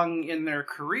along in their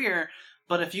career.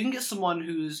 But if you can get someone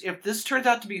if this turns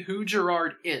out to be who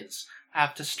Girard is, I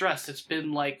have to stress it's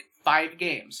been like 5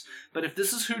 games. But if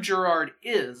this is who Girard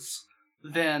is,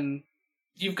 then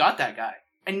you've got that guy,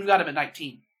 and you've got him at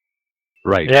 19.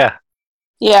 Right. Yeah.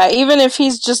 Yeah, even if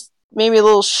he's just maybe a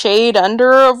little shade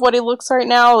under of what he looks right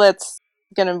now, that's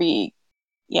going to be,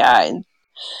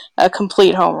 a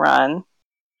complete home run.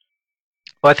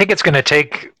 Well, I think it's going to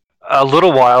take a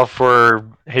little while for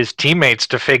his teammates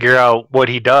to figure out what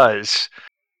he does,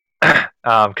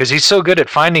 because he's so good at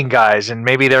finding guys, and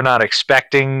maybe they're not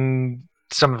expecting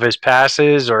some of his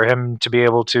passes or him to be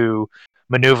able to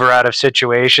maneuver out of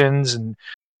situations. And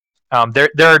there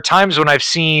are times when I've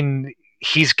seen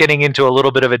he's getting into a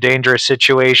little bit of a dangerous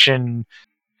situation,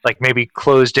 like maybe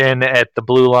closed in at the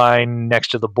blue line next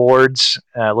to the boards.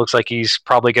 Looks like he's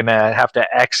probably going to have to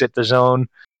exit the zone.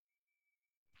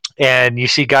 And you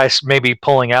see guys maybe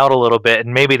pulling out a little bit,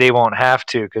 and maybe they won't have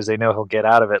to because they know he'll get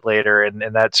out of it later. And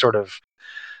that sort of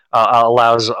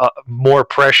allows more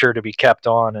pressure to be kept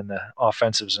on in the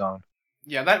offensive zone.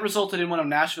 Yeah, that resulted in one of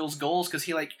Nashville's goals because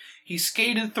he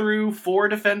skated through 4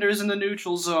 defenders in the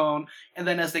neutral zone, and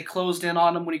then as they closed in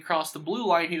on him when he crossed the blue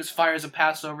line, he just fires a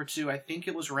pass over to, I think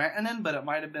it was Rantanen, but it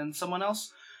might have been someone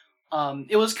else.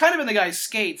 It was kind of in the guy's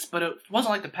skates, but it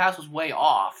wasn't like the pass was way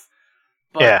off.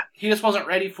 But he just wasn't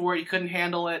ready for it, he couldn't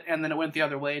handle it, and then it went the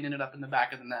other way and ended up in the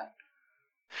back of the net.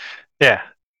 Yeah.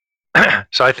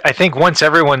 So I think once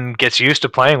everyone gets used to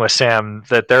playing with Sam,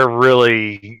 that they're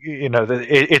really,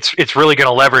 it's really going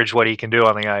to leverage what he can do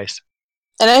on the ice.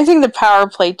 And I think the power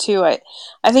play too.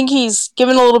 I think he's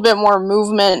given a little bit more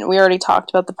movement. We already talked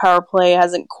about the power play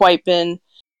hasn't quite been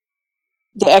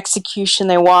the execution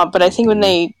they want, but I think when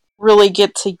they really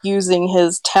get to using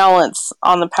his talents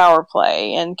on the power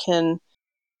play and can,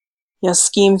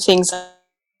 scheme things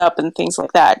up and things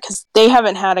like that, because they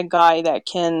haven't had a guy that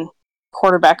can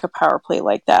quarterback a power play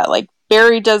like that. Like,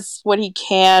 Barry does what he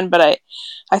can, but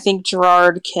I think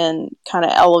Girard can kind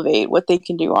of elevate what they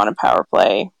can do on a power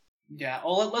play. Yeah,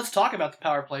 well, let's talk about the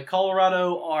power play.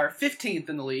 Colorado are 15th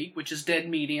in the league, which is dead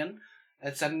median.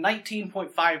 It's a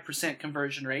 19.5%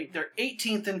 conversion rate. They're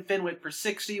 18th in Fenwick per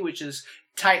 60, which is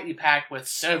tightly packed with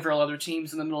several other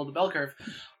teams in the middle of the bell curve.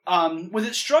 With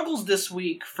its struggles this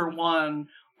week, for one,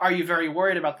 are you very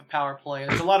worried about the power play?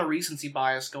 There's a lot of recency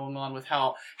bias going on with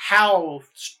how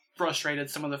frustrated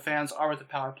some of the fans are with the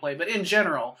power play. But in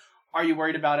general, are you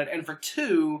worried about it? And for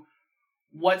 2,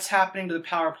 what's happening to the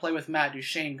power play with Matt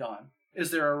Duchesne gone? Is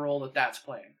there a role that's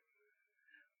playing?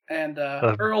 And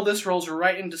Earl, this rolls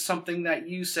right into something that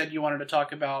you said you wanted to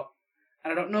talk about.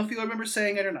 And I don't know if you remember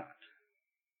saying it or not.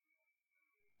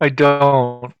 I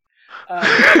don't.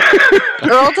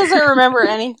 Earl doesn't remember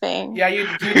anything. Yeah, you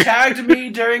tagged me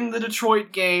during the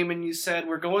Detroit game, and you said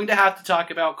we're going to have to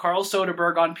talk about Carl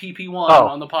Soderberg on PP1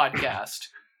 on the podcast.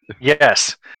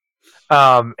 Yes.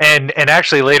 And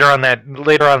actually later on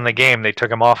in the game they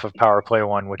took him off of power play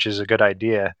 1, which is a good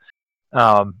idea.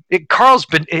 Carl's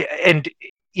been, and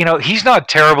he's not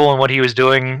terrible in what he was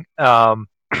doing.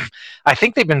 I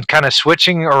think they've been kind of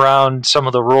switching around some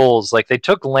of the roles. Like they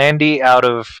took Landy out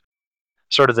of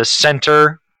sort of the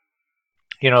center,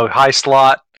 high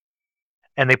slot,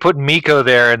 and they put Miko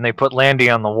there, and they put Landy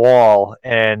on the wall.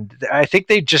 And I think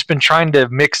they've just been trying to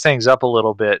mix things up a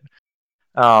little bit.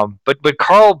 But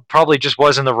Carl probably just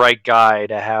wasn't the right guy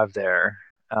to have there.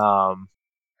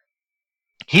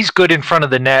 He's good in front of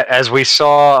the net, as we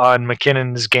saw on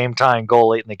McKinnon's game-tying goal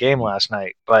late in the game last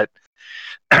night. But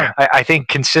I think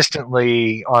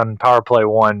consistently on power play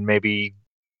 1, maybe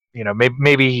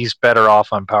he's better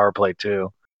off on power play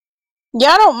 2.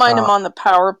 Yeah, I don't mind him on the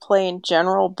power play in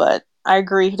general, but I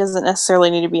agree he doesn't necessarily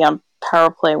need to be on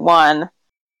power play 1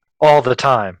 all the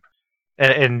time.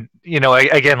 And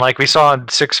again, like we saw in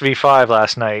 6v5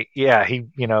 last night, yeah, he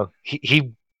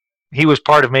was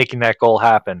part of making that goal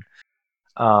happen.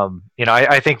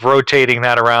 I think rotating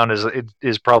that around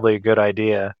is probably a good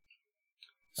idea.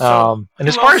 And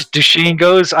as far as Duchesne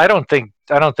goes, I don't think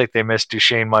they miss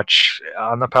Duchesne much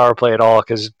on the power play at all,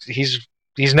 because he's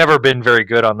never been very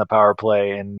good on the power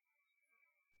play, and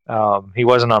he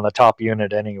wasn't on the top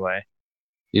unit anyway.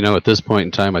 At this point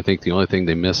in time, I think the only thing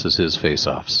they miss is his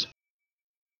face-offs.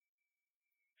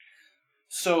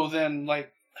 So then,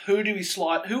 who do we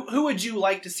slot? Who would you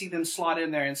like to see them slot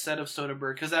in there instead of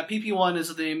Soderberg? Because that PP1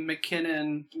 is the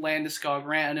McKinnon, Landeskog,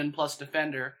 Rantanen plus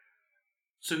defender.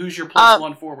 So who's your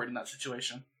 +1 forward in that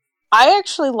situation? I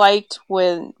actually liked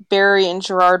when Barry and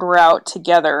Gerard were out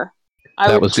together.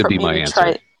 That was going to be my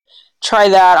answer. Try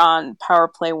that on power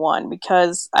play 1,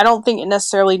 because I don't think it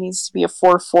necessarily needs to be a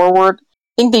 4 forward.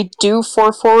 I think they do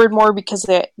 4 forward more because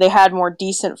they had more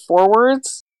decent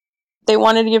forwards they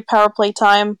wanted to give power play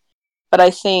time. But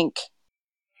I think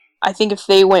if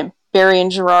they went Barry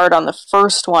and Gerard on the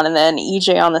first one and then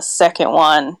EJ on the second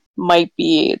one, might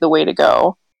be the way to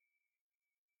go.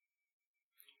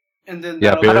 And then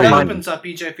that opens up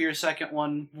EJ for your second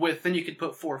one. Then you could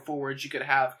put 4 forwards. You could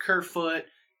have Kerfoot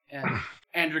and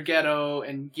Andrighetto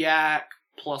and Yak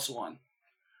 +1.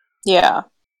 Yeah.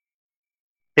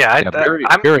 Yeah,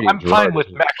 I'm fine with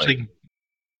actually.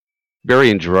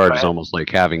 Barry and Gerard is almost like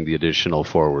having the additional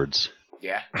forwards.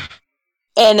 Yeah.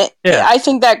 And I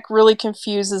think that really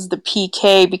confuses the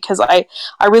PK, because I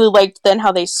really liked then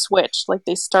how they switched. Like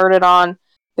they started on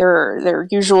their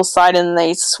usual side and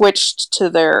they switched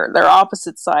to their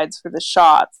opposite sides for the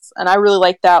shots. And I really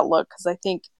like that look, because I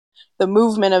think the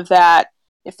movement of that,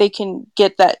 if they can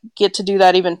get to do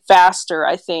that even faster,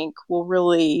 I think will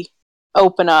really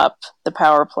open up the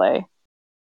power play.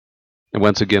 And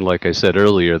once again, like I said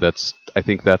earlier, I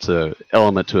think that's a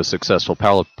element to a successful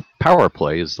power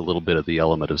play, is a little bit of the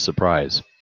element of surprise.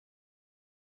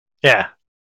 Yeah,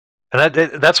 and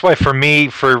that's why for me,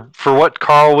 for what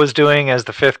Carl was doing as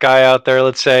the 5th guy out there,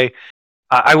 let's say,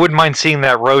 I wouldn't mind seeing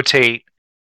that rotate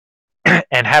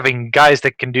and having guys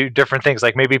that can do different things.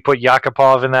 Like maybe put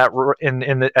Yakupov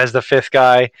as the 5th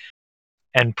guy,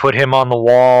 and put him on the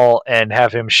wall and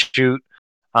have him shoot.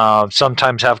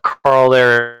 Sometimes have Carl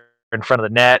there in front of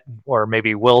the net, or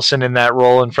maybe Wilson in that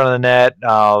role in front of the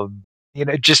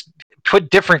net. Just put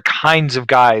different kinds of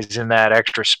guys in that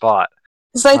extra spot.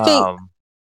 Because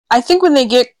I think when they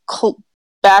get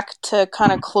back to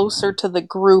kind of closer to the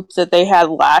group that they had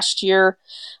last year,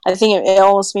 I think it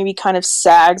almost maybe kind of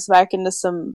sags back into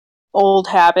some old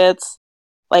habits.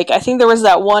 Like I think there was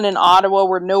that one in Ottawa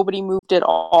where nobody moved at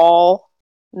all,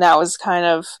 and that was kind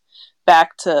of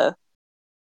back to,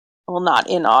 well, not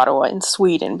in Ottawa, in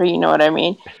Sweden, but you know what I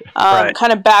mean. Right.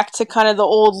 Kind of back to kind of the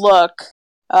old look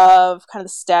of kind of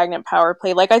the stagnant power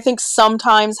play. Like I think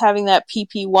sometimes having that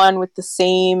PP1 with the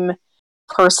same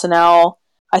personnel,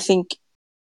 I think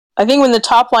when the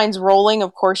top line's rolling,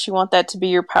 of course you want that to be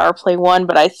your power play 1,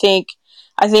 but I think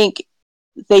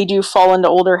they do fall into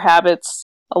older habits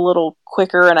a little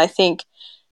quicker, and I think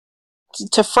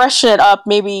to freshen it up,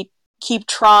 maybe keep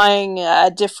trying a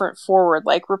different forward,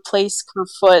 like replace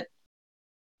Kerfoot,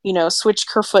 switch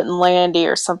Kerfoot and Landy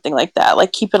or something like that.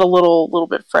 Like keep it a little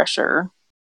bit fresher.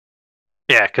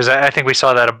 Yeah, because I think we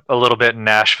saw that a little bit in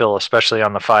Nashville, especially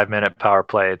on the 5-minute power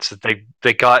play. It's that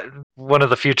they got, one of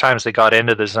the few times they got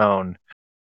into the zone,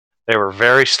 they were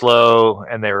very slow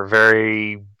and they were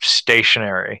very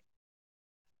stationary.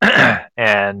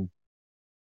 And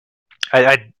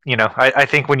I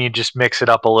think when you just mix it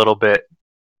up a little bit,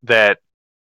 that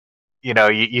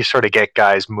you sort of get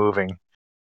guys moving.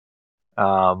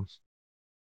 I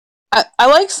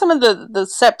like some of the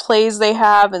set plays they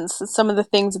have, and some of the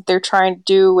things that they're trying to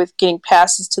do with getting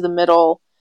passes to the middle.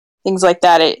 things like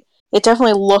that. It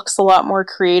definitely looks a lot more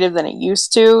creative than it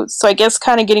used to. So I guess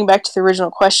kind of getting back to the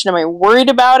original question, am I worried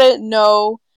about it?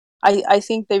 No. I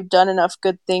think they've done enough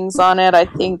good things on it. I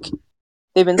think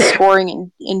they've been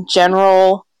scoring in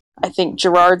general. I think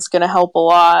Gerard's going to help a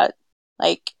lot.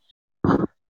 Like,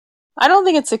 I don't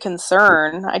think it's a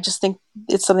concern. I just think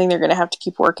it's something they're going to have to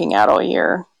keep working out all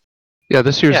year. Yeah,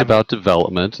 this year's Yeah. about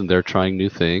development, and they're trying new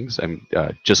things. I'm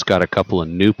just got a couple of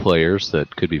new players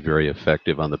that could be very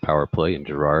effective on the power play in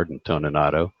Gerard and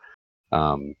Toninato.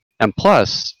 And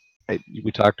plus,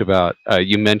 we talked about,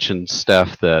 you mentioned,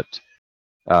 Steph, that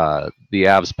the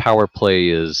Avs power play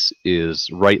is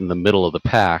right in the middle of the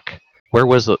pack. Where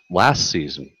was it last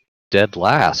season? Dead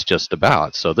last, just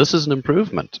about. So this is an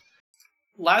improvement.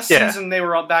 Last Yeah. season, they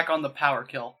were all back on the power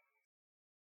kill.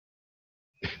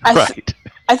 Right.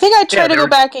 I think I tried Yeah, to they go were-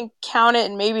 back and count it,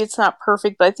 and maybe it's not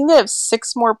perfect, but I think they have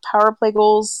 6 more power play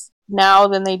goals now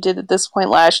than they did at this point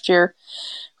last year,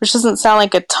 which doesn't sound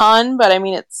like a ton, but I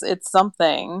mean it's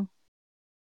something.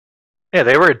 Yeah,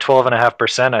 they were at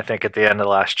 12.5%, I think, at the end of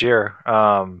last year.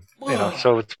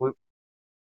 So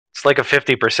it's like a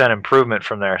 50% improvement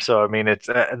from there. So I mean, it's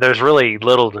there's really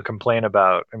little to complain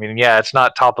about. I mean, yeah, it's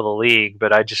not top of the league,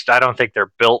 but I don't think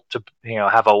they're built to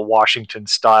have a Washington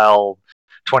style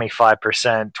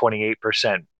 25%,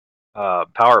 28%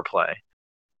 power play.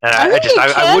 And I think it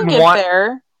I can wouldn't get want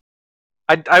there.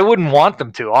 I wouldn't want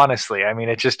them to, honestly. I mean,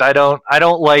 it's just I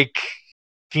don't like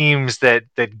teams that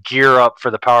gear up for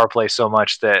the power play so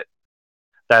much that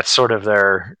that's sort of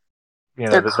their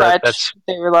Their crutch that's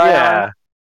they rely on. yeah.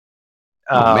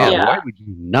 Oh man, Yeah. why would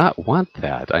you not want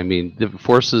that? I mean, it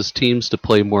forces teams to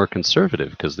play more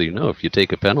conservative because if you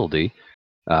take a penalty,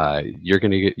 you're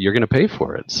gonna pay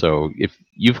for it. So if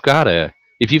you've got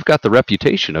the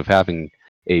reputation of having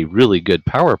a really good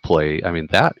power play, I mean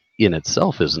that in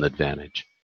itself is an advantage.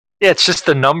 Yeah, it's just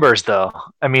the numbers, though.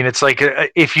 I mean, it's like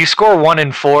if you score 1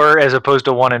 in 4 as opposed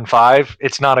to 1 in 5,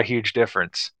 it's not a huge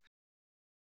difference.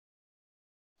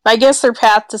 I guess their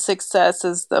path to success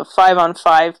is the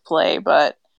 5-on-5 play,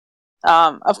 but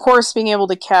of course, being able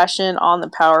to cash in on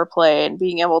the power play and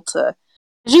being able to,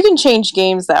 because you can change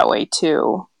games that way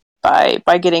too by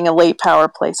getting a late power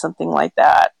play, something like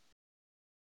that.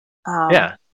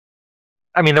 Yeah,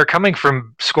 I mean, they're coming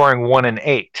from scoring 1 in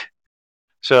 8,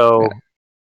 so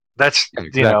that's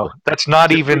exactly. that's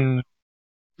not even.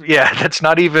 Yeah, that's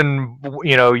not even.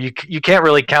 You can't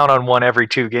really count on one every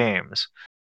 2 games.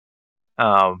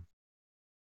 So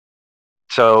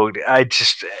I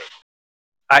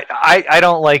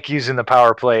don't like using the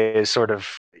power play as sort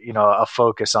of a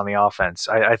focus on the offense.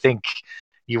 I think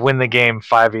you win the game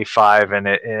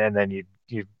 5v5 and then you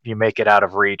make it out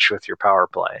of reach with your power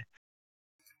play.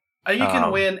 You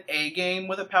can win a game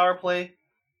with a power play,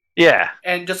 Yeah,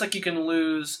 and just like you can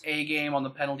lose a game on the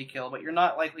penalty kill, but you're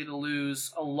not likely to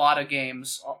lose a lot of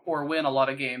games or win a lot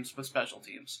of games with special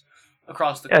teams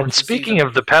across the course and of the speaking season.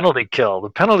 of the penalty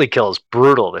kill is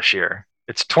brutal this year.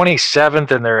 It's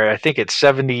 27th, and I think it's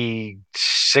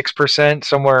 76%,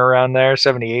 somewhere around there,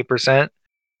 78%.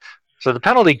 So the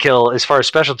penalty kill, as far as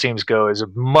special teams go, is a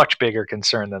much bigger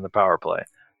concern than the power play.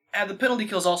 And the penalty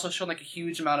kill has also shown like a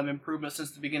huge amount of improvement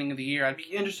since the beginning of the year. I'd be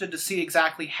interested to see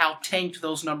exactly how tanked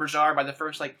those numbers are by the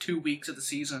first 2 weeks of the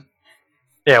season.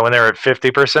 Yeah, when they're at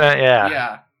 50%, yeah.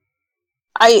 Yeah.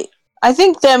 I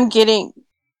think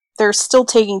they're still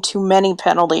taking too many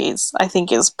penalties, I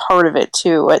think is part of it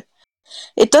too.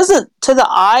 It doesn't, to the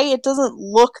eye, it doesn't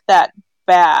look that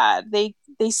bad. They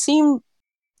seem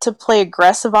to play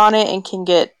aggressive on it and can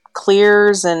get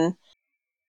clears, and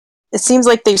it seems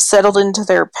like they've settled into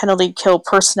their penalty kill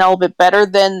personnel a bit better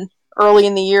than early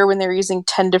in the year when they were using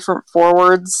 10 different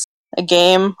forwards a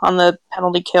game on the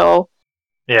penalty kill.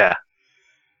 Yeah.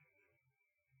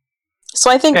 So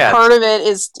I think Yeah, part of it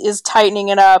is tightening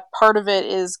it up, part of it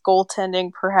is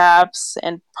goaltending perhaps,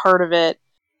 and part of it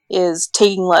is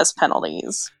taking less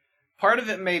penalties. Part of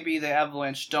it may be the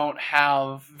Avalanche don't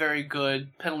have very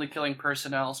good penalty killing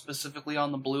personnel, specifically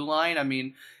on the blue line. I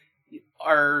mean,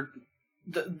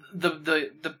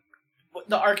 the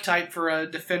archetype for a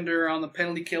defender on the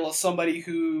penalty kill is somebody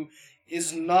who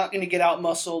is not going to get out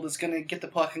muscled, is going to get the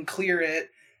puck and clear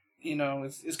it.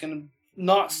 Is going to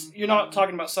not. You're not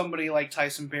talking about somebody like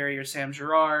Tyson Barrie or Sam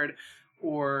Girard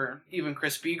or even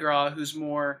Chris Bigras, who's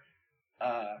more,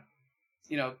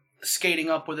 skating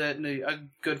up with it and a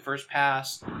good first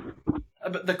pass.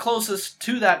 But the closest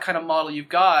to that kind of model you've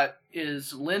got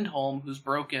is Lindholm, who's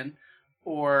broken,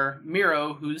 or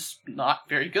Miro, who's not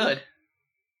very good.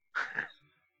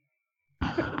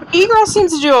 Egress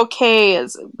seems to do okay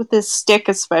with his stick,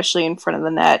 especially in front of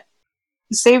the net.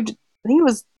 He saved, I think it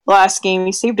was last game,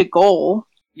 he saved a goal.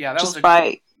 Yeah, that was just a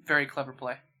by very clever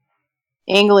play.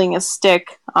 angling a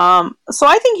stick. So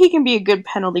I think he can be a good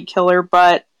penalty killer,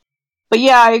 but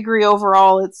yeah, I agree.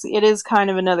 Overall, it is kind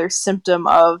of another symptom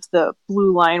of the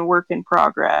blue line work in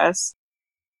progress.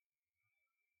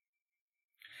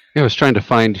 Yeah, I was trying to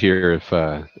find here if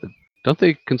don't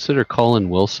they consider Colin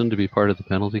Wilson to be part of the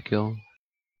penalty kill?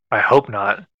 I hope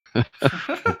not.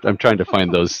 I'm trying to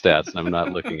find those stats, and I'm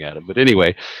not looking at it. But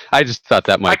anyway, I just thought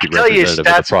that I might be can tell you his representative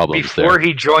of the stats problems before there.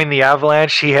 he joined the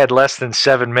Avalanche. He had less than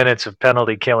 7 minutes of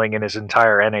penalty killing in his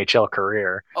entire NHL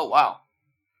career. Oh, wow.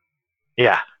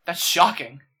 Yeah. That's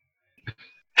shocking.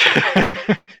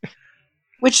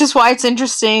 Which is why it's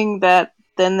interesting that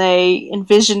then they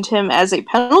envisioned him as a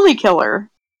penalty killer.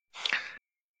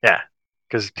 Yeah,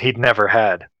 because he'd never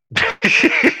had.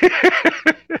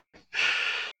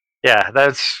 Yeah,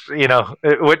 that's,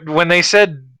 when they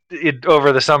said it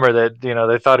over the summer that,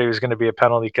 they thought he was going to be a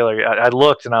penalty killer, I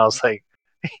looked and I was like,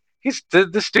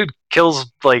 this dude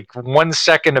kills like 1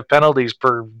 second of penalties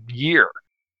per year.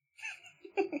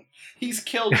 He's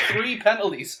killed 3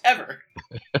 penalties ever.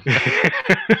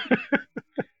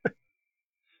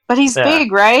 But he's Yeah.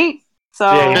 big, right? So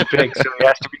Yeah, he's big, so he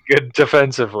has to be good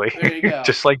defensively. There you go.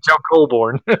 Just like Joe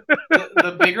Colborne.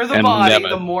 The bigger the And body, Nemeth.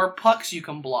 the more pucks you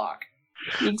can block.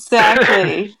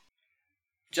 exactly.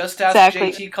 Just ask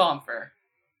Exactly. JT Compher.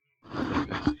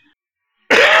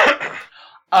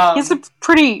 He's a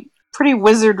pretty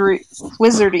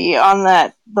wizardy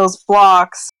on those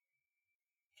blocks.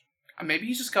 Maybe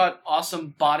he's just got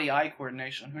awesome body-eye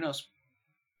coordination. Who knows?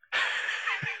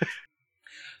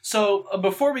 So,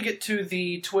 before we get to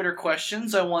the Twitter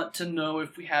questions, I want to know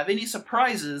if we have any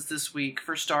surprises this week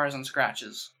for Stars and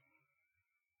Scratches.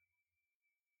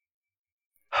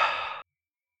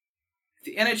 If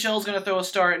the NHL is going to throw a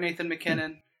star at Nathan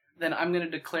MacKinnon, then I'm going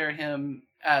to declare him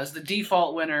as the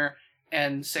default winner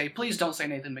and say, please don't say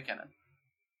Nathan MacKinnon.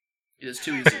 It is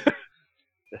too easy.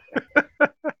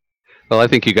 Well, I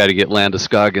think you got to get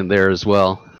Landeskog in there as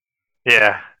well.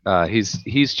 Yeah.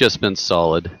 He's just been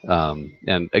solid.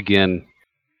 And again,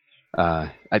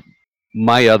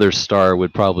 my other star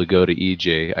would probably go to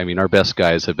EJ. I mean, our best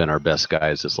guys have been our best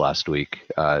guys this last week.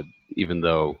 Even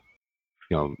though,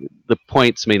 the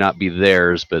points may not be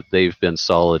theirs, but they've been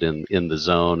solid in the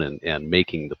zone and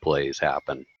making the plays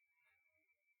happen.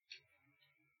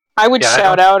 I would Yeah,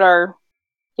 shout out our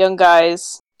young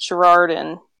guys, Gerard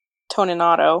and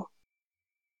Toninato.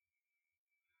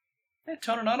 Yeah,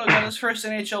 Toninato got his first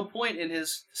NHL point in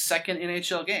his second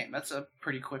NHL game. That's a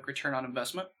pretty quick return on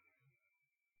investment.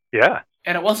 Yeah.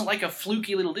 And it wasn't like a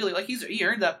fluky little deal. Like, he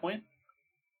earned that point.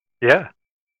 Yeah.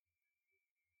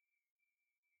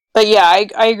 But yeah,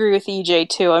 I agree with EJ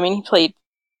too. I mean, he played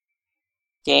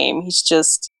game. He's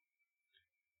just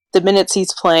the minutes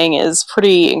he's playing is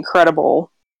pretty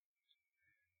incredible.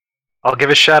 I'll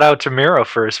give a shout out to Miro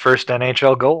for his first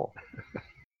NHL goal.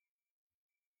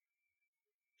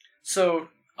 So,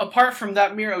 apart from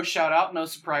that Miro shout-out, no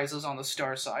surprises on the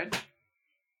Star side.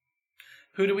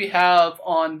 Who do we have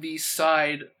on the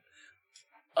side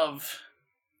of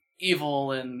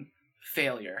evil and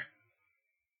failure?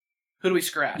 Who do we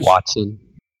scratch? Watson.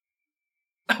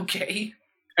 Okay.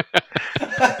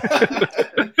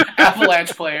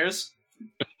 Avalanche players.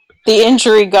 The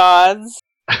injury gods.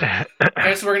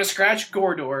 Okay, so we're going to scratch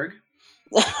Gordorg.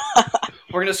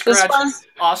 We're going to scratch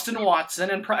Austin Watson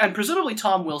and presumably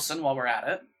Tom Wilson while we're at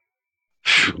it.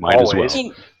 Might as well. Always. I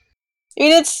mean,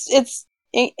 it's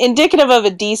indicative of a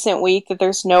decent week that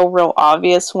there's no real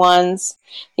obvious ones.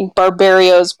 I think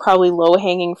Barbario's probably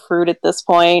low-hanging fruit at this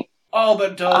point. Oh,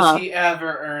 but does he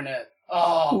ever earn it?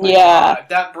 Oh, my Yeah. God.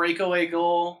 That breakaway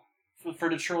goal for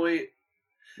Detroit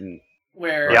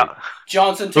where Yeah.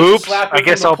 Johnson takes Oops, a slap I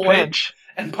guess from I'll the point, pinch.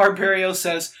 and Barbario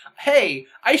says, hey,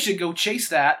 I should go chase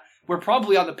that. We're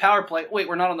probably on the power play. Wait,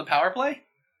 we're not on the power play?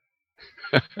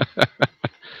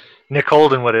 Nick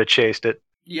Holden would have chased it.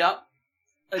 Yep.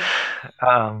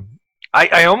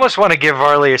 I almost want to give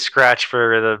Varley a scratch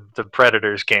for the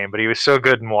Predators game, but he was so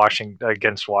good in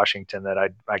against Washington that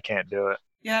I can't do it.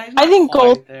 Yeah, he's I not think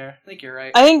quite there. I think you're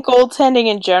right. I think goaltending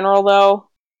in general, though,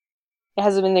 it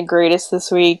hasn't been the greatest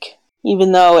this week.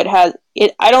 Even though I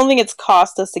don't think it's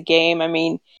cost us a game. I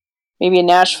mean, maybe in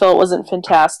Nashville it wasn't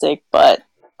fantastic, but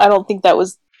I don't think that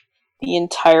was the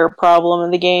entire problem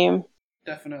of the game.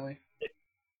 Definitely.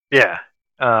 Yeah.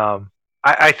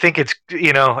 I think it's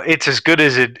it's as good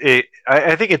as it.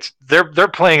 I think it's they're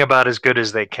playing about as good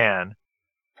as they can.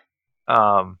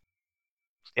 I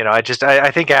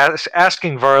think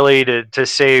asking Varley to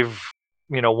save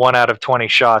 1 out of 20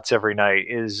 shots every night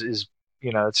is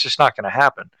it's just not going to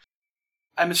happen.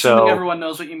 I'm assuming So- everyone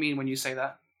knows what you mean when you say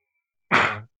that.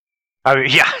 I mean,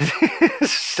 yeah,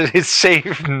 it's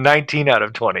safe 19 out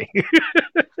of 20.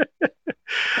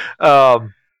 Yeah,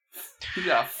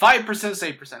 5%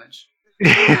 save percentage.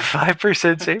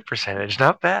 5% save percentage,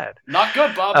 not bad. Not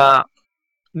good, Bob.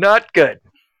 Not good.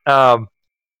 But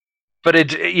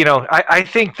I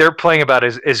think they're playing about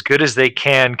as good as they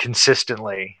can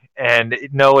consistently. And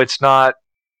no, it's not.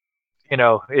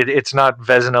 It's not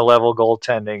Vezina level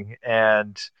goaltending,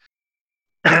 and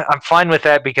I'm fine with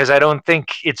that because I don't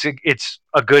think it's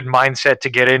a good mindset to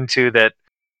get into that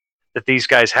these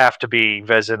guys have to be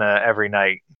Vezina every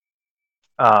night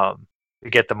to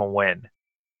get them a win.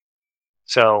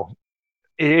 So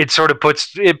it sort of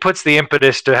puts the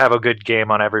impetus to have a good game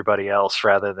on everybody else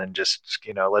rather than just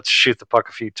let's shoot the puck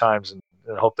a few times and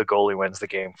hope the goalie wins the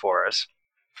game for us.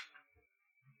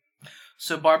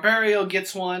 So Barberio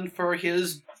gets one for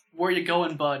his "Where you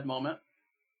going, bud" moment.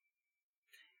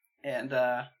 And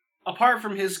apart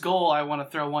from his goal, I want to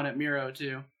throw one at Miro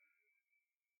too.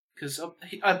 Because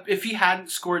if he hadn't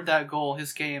scored that goal,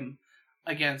 his game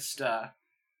against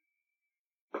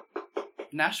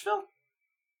Nashville,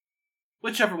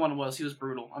 whichever one it was, he was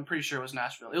brutal. I'm pretty sure it was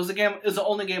Nashville. It was the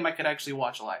only game I could actually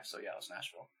watch live. So yeah, it was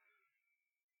Nashville.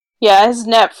 Yeah, his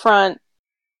net front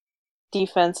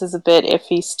defense is a bit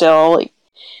iffy still.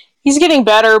 He's getting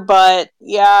better, but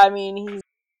yeah, I mean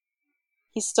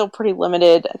he's still pretty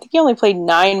limited. I think he only played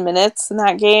 9 minutes in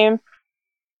that game.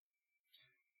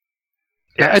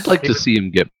 Yeah, I'd like to see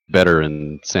him get better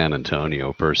in San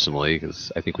Antonio personally,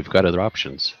 because I think we've got other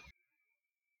options.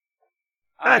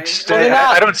 I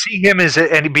don't see him as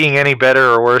being any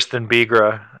better or worse than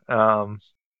Bigra. When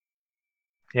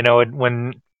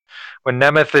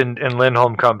Nemeth and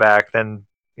Lindholm come back, then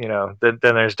then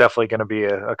there's definitely going to be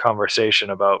a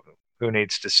conversation about who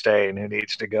needs to stay and who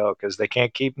needs to go because they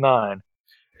can't keep 9.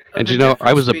 And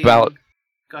I was about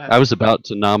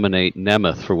to nominate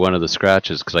Nemeth for one of the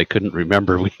scratches because I couldn't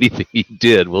remember anything he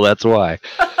did. Well, that's why.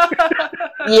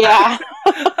 Yeah.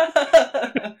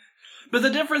 But the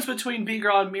difference between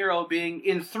Bigra and Miro being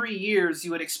in 3 years,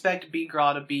 you would expect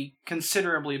Bigra to be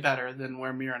considerably better than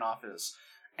where Mironov is.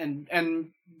 And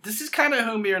this is kind of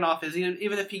who Mironov is.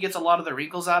 Even if he gets a lot of the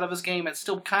wrinkles out of his game, it's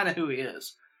still kind of who he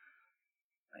is.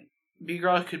 Like,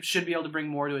 Bigra should be able to bring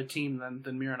more to a team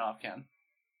than Mironov can.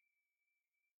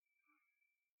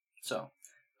 So,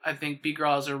 I think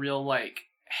Bigra is a real,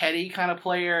 heady kind of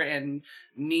player and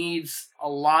needs a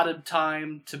lot of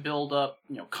time to build up,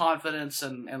 confidence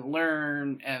and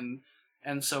learn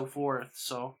and so forth.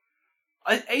 So,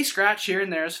 a scratch here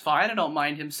and there is fine. I don't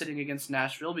mind him sitting against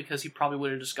Nashville because he probably would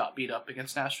have just got beat up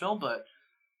against Nashville, but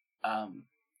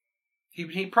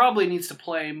he probably needs to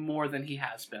play more than he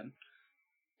has been.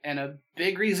 And a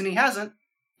big reason he hasn't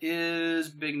is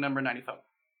big number 95.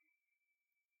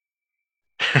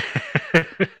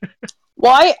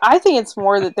 Well, I think it's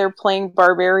more that they're playing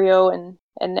Barberio and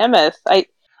Nemeth.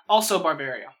 Also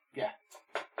Barberio, yeah.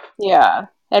 Yeah,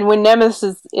 and when Nemeth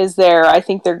is there, I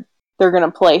think they're going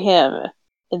to play him.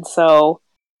 And so,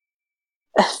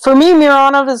 for me,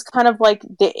 Mironov is kind of like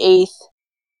the 8th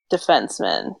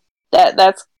defenseman.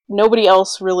 That's nobody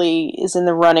else really is in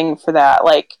the running for that.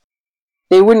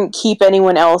 They wouldn't keep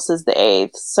anyone else as the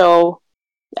 8th. So,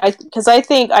 because I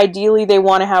think ideally they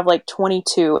want to have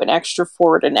 22, an extra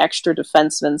forward, an extra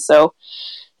defenseman. So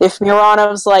if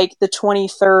Mironov's the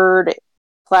 23rd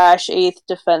 / 8th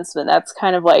defenseman, that's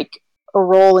kind of a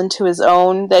role into his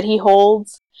own that he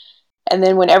holds. And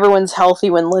then when everyone's healthy,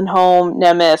 when Lindholm,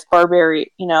 Nemeth,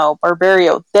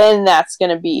 Barberio, then that's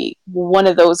going to be one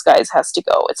of those guys has to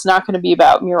go. It's not going to be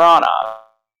about Mironov.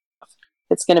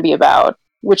 It's going to be about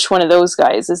which one of those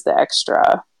guys is the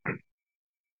extra.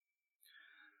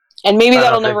 And maybe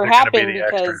that'll never happen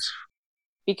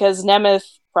because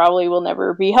Nemeth probably will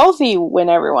never be healthy when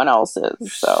everyone else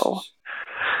is. So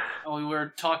we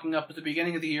were talking up at the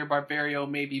beginning of the year, Barberio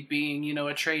maybe being,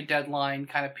 a trade deadline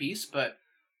kind of piece, but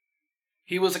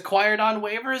he was acquired on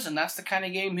waivers, and that's the kind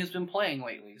of game he's been playing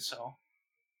lately. So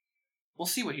we'll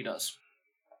see what he does.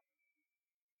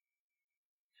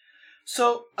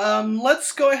 So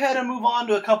let's go ahead and move on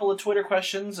to a couple of Twitter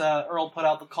questions. Earl put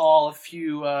out the call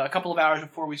a couple of hours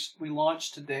before we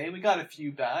launched today. We got a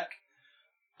few back.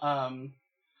 Some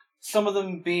of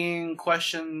them being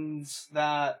questions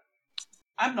that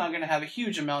I'm not going to have a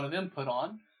huge amount of input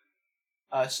on.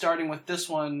 Starting with this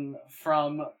one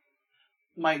from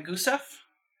Mike Gusev.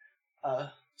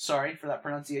 Sorry for that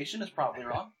pronunciation, it's probably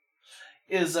wrong.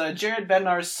 Is Jared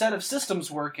Bednar's set of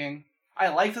systems working? I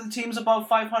like that the team's above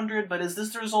 500, but is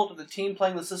this the result of the team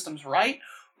playing the systems right,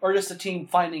 or just the team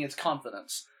finding its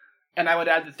confidence? And I would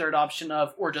add the third option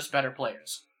of, or just better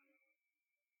players.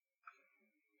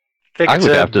 I would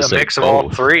have to say mix of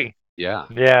all three. Yeah.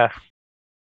 Yeah.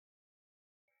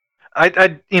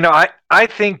 I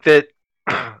think that,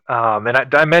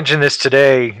 and I mentioned this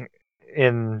today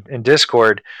in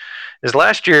Discord, is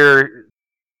last year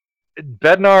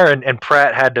Bednar and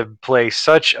Pratt had to play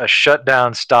such a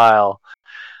shutdown style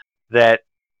that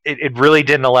it really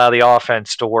didn't allow the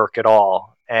offense to work at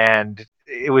all, and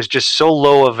it was just so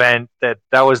low event that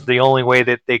was the only way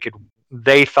that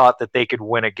they thought that they could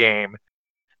win a game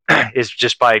is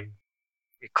just by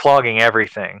clogging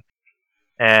everything,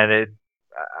 and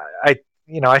I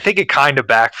I think it kind of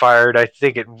backfired. I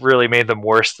think it really made them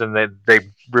worse than they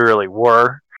really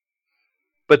were.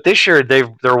 But this year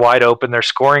they're wide open. They're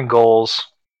scoring goals,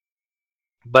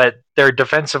 but they're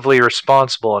defensively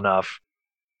responsible enough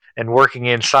and working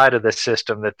inside of the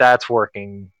system that's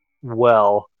working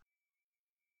well.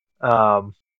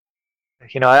 Um,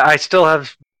 I still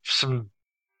have some.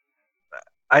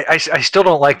 I still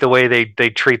don't like the way they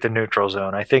treat the neutral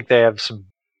zone. I think they have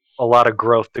a lot of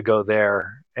growth to go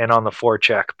there and on the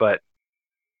forecheck, but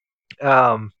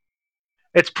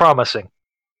it's promising.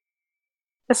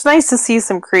 It's nice to see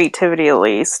some creativity at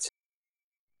least.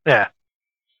 Yeah.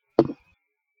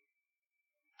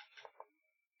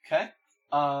 Okay.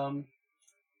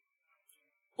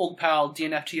 Old pal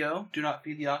DNFTO, do not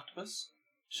feed the octopus.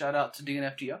 Shout out to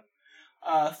DNFTO.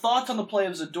 Thoughts on the play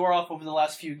of Zadorov over the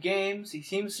last few games? He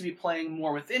seems to be playing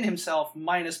more within himself,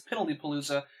 minus penalty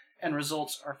palooza, and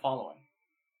results are following.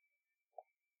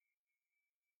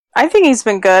 I think he's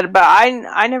been good, but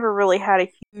I never really had a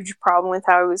huge problem with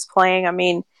how he was playing. I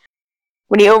mean,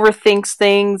 when he overthinks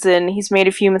things and he's made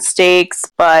a few mistakes,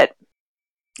 but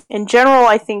in general,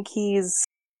 I think he's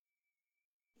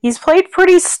played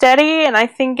pretty steady, and I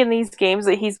think in these games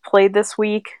that he's played this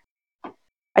week,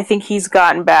 I think he's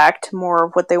gotten back to more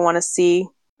of what they want to see,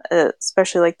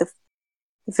 especially like the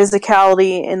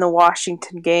physicality in the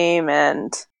Washington game.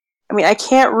 And I mean, I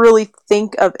can't really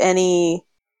think of any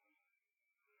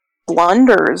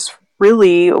blunders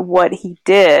really of what he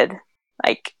did.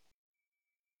 Like,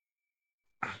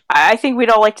 I think we'd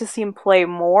all like to see him play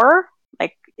more.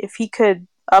 Like, if he could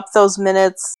up those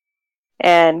minutes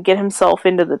and get himself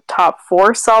into the top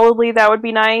 4 solidly, that would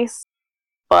be nice.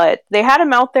 But they had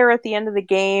him out there at the end of the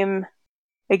game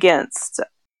against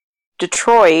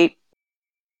Detroit,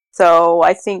 so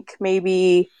I think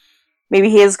maybe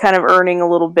he is kind of earning a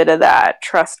little bit of that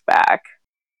trust back.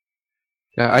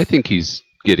 Yeah, I think he's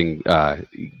getting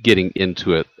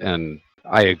into it, and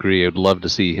I agree. I'd love to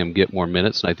see him get more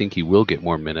minutes, and I think he will get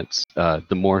more minutes.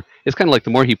 It's kind of like the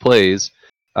more he plays,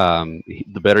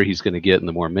 the better he's going to get, and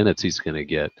the more minutes he's going to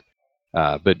get.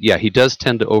 But yeah, he does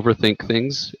tend to overthink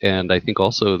things, and I think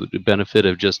also the benefit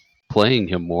of just playing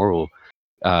him more will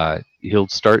he'll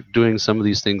start doing some of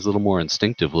these things a little more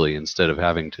instinctively instead of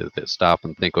having to stop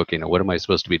and think, okay, now what am I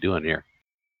supposed to be doing here?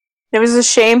 It was a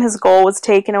shame his goal was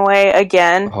taken away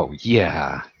again. Oh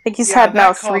yeah, I think he's had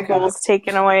now 3 goals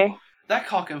taken away. That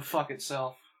call can fuck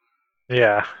itself.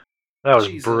 Yeah, that was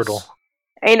Jesus. brutal.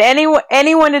 I mean,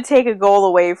 anyone to take a goal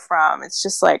away from, it's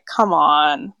just like, come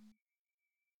on.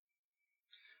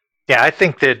 Yeah, I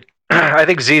think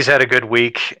Z's had a good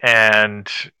week, and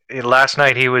last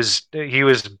night he was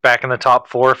back in the top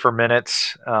 4 for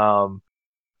minutes.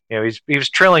 He was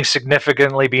trailing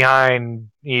significantly behind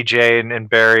EJ and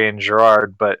Barry and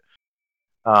Gerard, but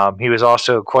he was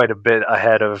also quite a bit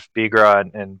ahead of Bigra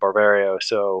and Barberio.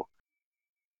 So,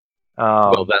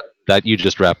 well, that you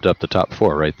just wrapped up the top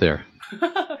 4 right there.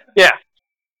 Yeah,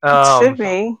 It should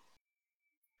be.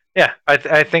 Yeah,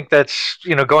 I think that's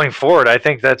going forward. I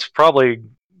think that's probably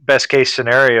best case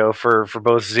scenario for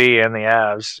both Z and the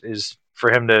Avs is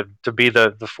for him to be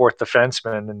the 4th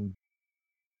defenseman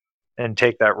and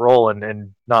take that role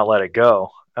and not let it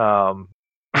go.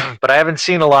 But I haven't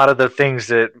seen a lot of the things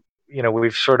that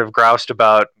we've sort of groused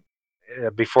about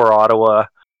before Ottawa.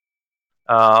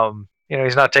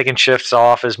 He's not taking shifts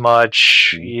off as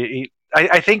much.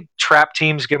 I think trap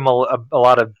teams give him a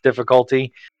lot of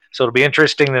difficulty. So it'll be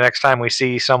interesting the next time we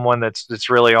see someone that's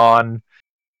really on,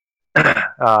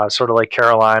 sort of like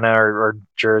Carolina or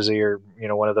Jersey or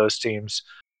one of those teams.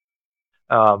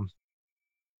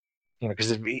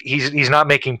 Because he's not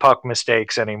making puck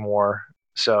mistakes anymore.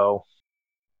 So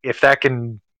if that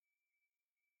can,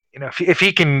 if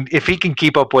he can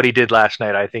keep up what he did last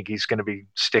night, I think he's going to be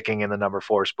sticking in the number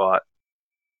 4 spot.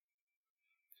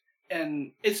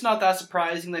 And it's not that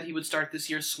surprising that he would start this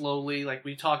year slowly. Like,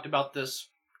 we talked about this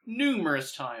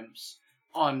numerous times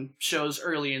on shows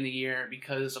early in the year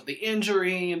because of the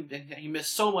injury, and he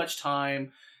missed so much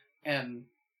time, and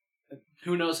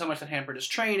who knows how much that hampered his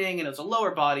training, and it was a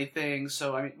lower body thing,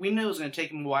 so I mean, we knew it was going to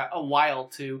take him a while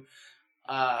to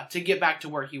to get back to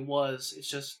where he was.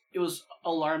 It was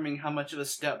alarming how much of a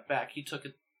step back he took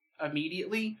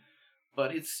immediately,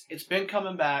 but it's been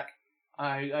coming back.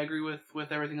 I agree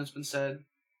with everything that's been said.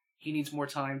 He needs more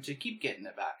time to keep getting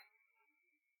it back.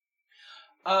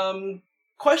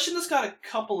 Question that's got a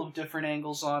couple of different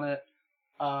angles on it.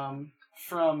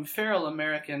 From Feral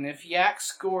American, if Yak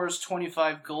scores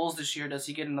 25 goals this year, does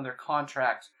he get another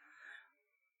contract?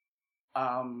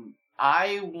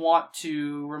 I want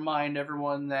to remind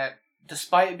everyone that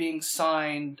despite being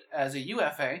signed as a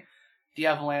UFA, the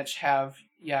Avalanche have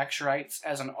Yak's rights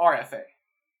as an RFA.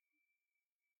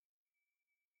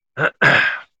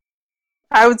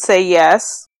 I would say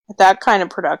yes. With that kind of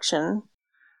production.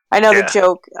 I know Yeah.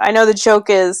 the joke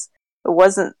is it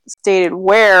wasn't stated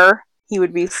where he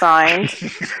would be signed.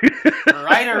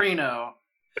 Right, Areno.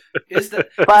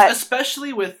 But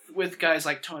Especially with guys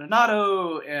like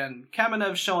Toninato and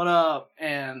Kamenev showing up,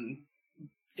 and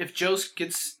if Jost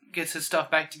gets his stuff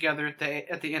back together at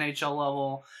the NHL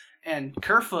level, and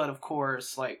Kerfoot, of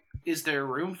course, like, is there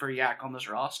room for Yak on this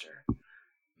roster?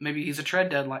 Maybe he's a trade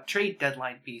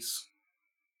deadline piece.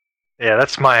 Yeah,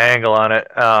 that's my angle on it.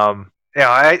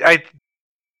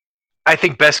 I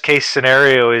think best case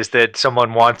scenario is that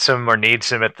someone wants him or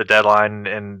needs him at the deadline,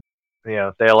 and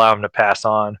they allow him to pass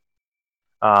on.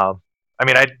 I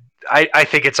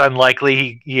think it's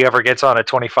unlikely he ever gets on a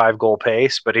 25 goal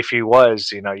pace, but if he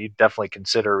was, you'd definitely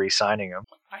consider re-signing him.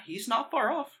 He's not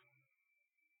far off.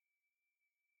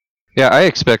 Yeah, I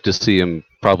expect to see him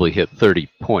probably hit 30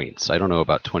 points. I don't know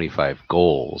about 25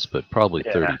 goals, but probably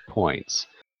 30 points.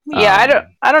 yeah,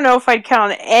 I don't know if I'd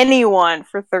count on anyone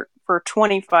for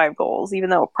 25 goals, even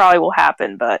though it probably will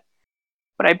happen. But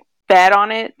would I bet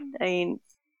on it? I mean,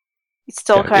 you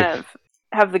still of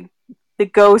have the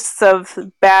ghosts of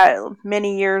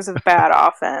many years of bad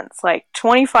offense. Like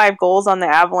 25 goals on the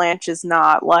Avalanche is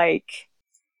not like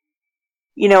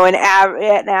an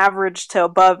average to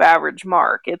above average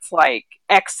mark. It's like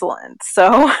excellent.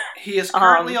 So he is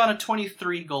currently on a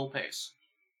 23 goal pace.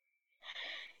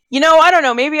 I don't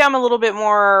know. Maybe I'm a little bit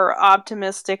more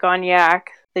optimistic on Yak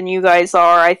than you guys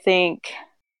are. I think,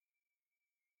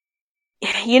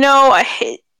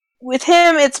 with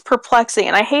him, it's perplexing.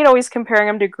 And I hate always comparing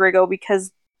him to Grigo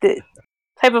because the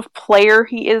type of player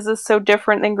he is so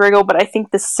different than Grigo. But I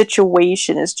think the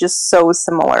situation is just so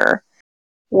similar.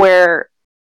 Where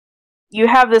you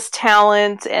have this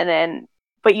talent,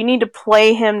 but you need to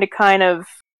play him to kind of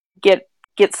get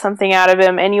something out of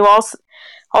him. And you also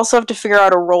have to figure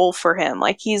out a role for him.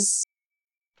 Like he's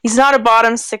not a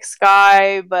bottom six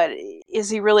guy, but is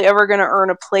he really ever going to earn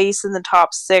a place in the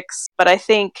top six? But I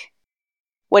think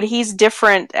what he's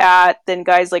different at than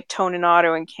guys like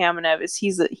Toninato and Kamenev is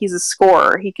he's a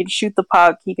scorer. He can shoot the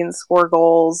puck. He can score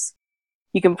goals.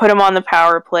 You can put him on the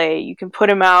power play. You can put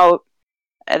him out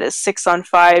at a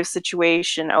 6-on-5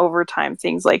 situation, overtime,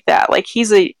 things like that. Like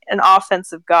he's an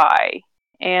offensive guy,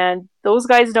 and those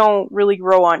guys don't really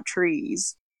grow on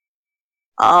trees.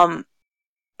 I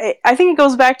think it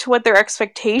goes back to what their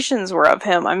expectations were of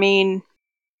him. I mean,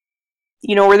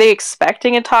 were they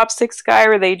expecting a top six guy, or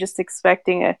were they just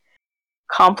expecting a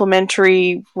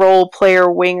complimentary role player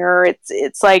winger?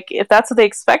 It's like, if that's what they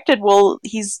expected, well,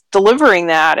 he's delivering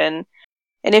that, and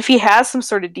if he has some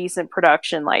sort of decent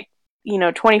production, like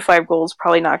 25 goals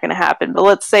probably not going to happen, but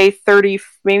let's say 30,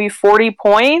 maybe 40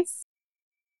 points.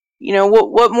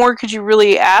 What more could you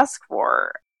really ask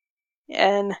for?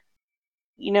 And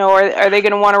are they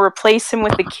going to want to replace him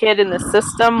with the kid in the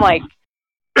system? Like,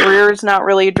 Greer's not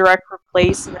really a direct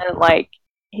replacement. Like,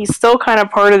 he's still kind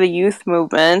of part of the youth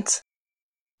movement.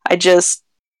 I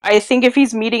think if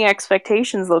he's meeting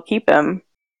expectations, they'll keep him.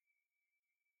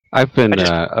 I've been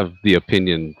of the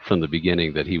opinion from the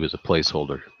beginning that he was a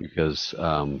placeholder because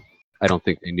I don't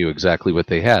think they knew exactly what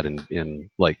they had in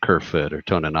like Kerfoot or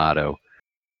Toninato.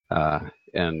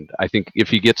 And I think if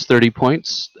he gets 30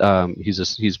 points,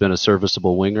 he's been a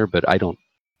serviceable winger. But I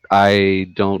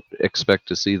don't expect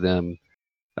to see them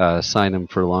sign him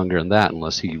for longer than that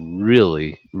unless he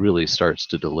really, really starts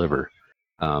to deliver.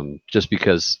 Just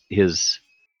because his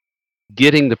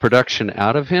getting the production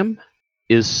out of him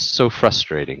is so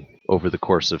frustrating over the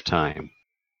course of time.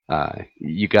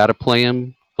 You got to play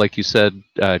him, like you said,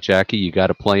 Jackie. You got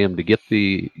to play him you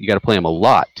got to play him a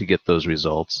lot to get those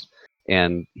results.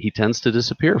 And he tends to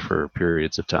disappear for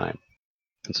periods of time.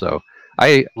 And so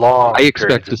I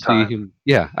expect to see him.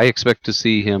 Yeah, I expect to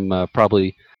see him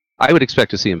probably. I would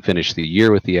expect to see him finish the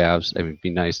year with the Avs. I mean, it'd be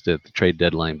nice at the trade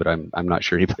deadline, but I'm not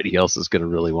sure anybody else is going to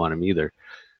really want him either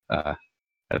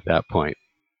at that point.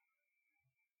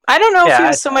 I don't know if he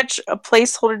was so much a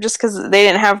placeholder just because they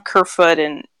didn't have Kerfoot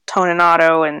and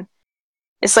Toninato and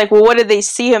It's like, well, what did they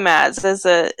see him as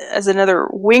another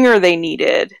winger they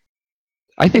needed?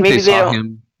 I think maybe they they saw don't-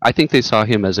 him. I think they saw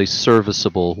him as a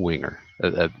serviceable winger.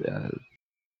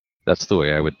 That's the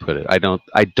way I would put it.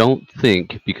 I don't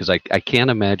think, because I can't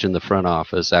imagine the front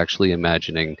office actually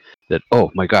imagining that,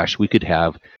 oh my gosh, we could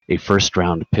have a first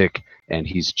round pick and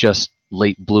he's just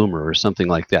late bloomer or something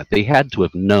like that. They had to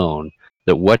have known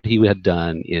that what he had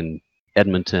done in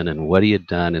Edmonton and what he had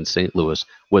done in St. Louis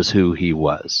was who he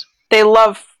was. They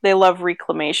love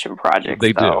reclamation projects.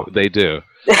 They though. do. They do.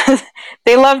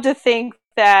 They love to think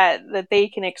that they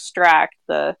can extract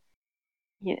the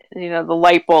the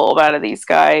light bulb out of these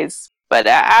guys. But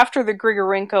after the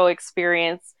Grigorenko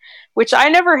experience, which I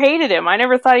never hated him, I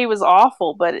never thought he was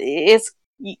awful, but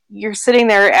you're sitting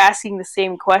there asking the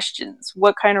same questions.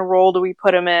 What kind of role do we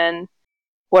put him in?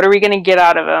 What are we going to get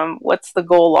out of him? What's the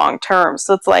goal long term?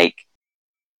 So it's like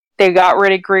they got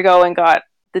rid of Grigo and got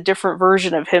the different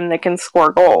version of him that can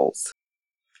score goals.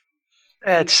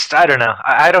 I don't know.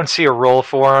 I don't see a role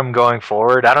for him going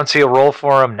forward. I don't see a role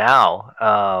for him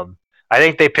now. I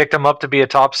think they picked him up to be a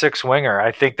top 6 winger.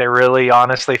 I think they really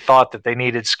honestly thought that they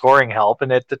needed scoring help,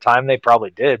 and at the time they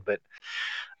probably did. But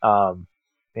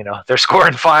they're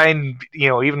scoring fine,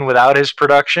 even without his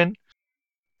production.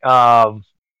 I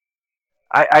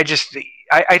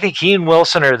think he and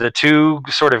Wilson are the two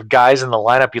sort of guys in the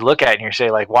lineup you look at and you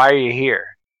say, like, why are you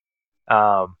here?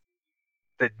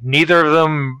 That neither of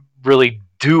them really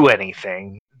do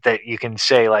anything that you can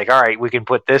say, like, all right, we can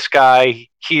put this guy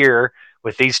here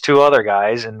with these two other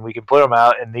guys and we can put them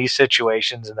out in these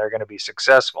situations and they're going to be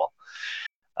successful.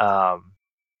 I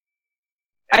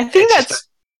think that's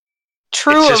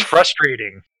true. It's just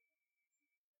frustrating.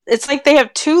 It's like they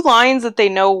have two lines that they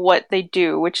know what they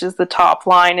do, which is the top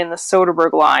line and the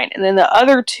Soderberg line. And then the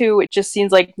other two, it just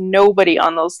seems like nobody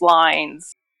on those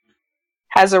lines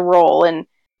has a role. And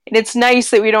it's nice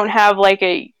that we don't have like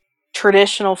a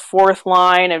traditional fourth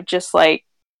line of just like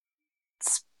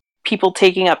people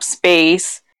taking up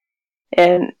space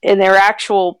and they're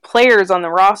actual players on the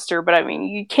roster. But I mean,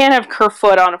 you can't have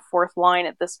Kerfoot on a fourth line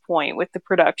at this point with the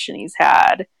production he's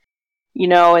had.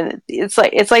 And it's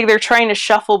like they're trying to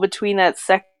shuffle between that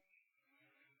second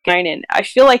line, and I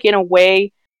feel like in a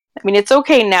way, I mean, it's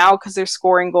okay now because they're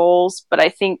scoring goals, but I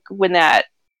think when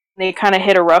they kind of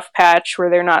hit a rough patch where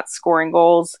they're not scoring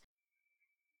goals,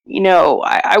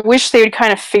 I wish they would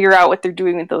kind of figure out what they're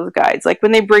doing with those guys. Like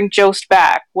when they bring Jost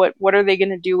back, what are they going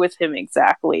to do with him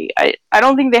exactly? I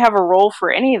don't think they have a role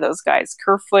for any of those guys.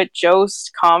 Kerfoot,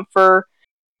 Jost, Comfer,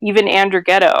 even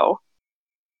Andrighetto.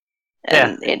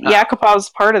 And Yakupov's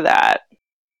part of that.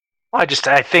 Well,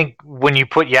 I think when you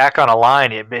put Yak on a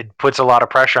line, it puts a lot of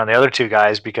pressure on the other two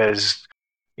guys because,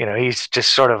 he's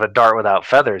just sort of a dart without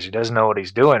feathers. He doesn't know what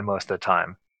he's doing most of the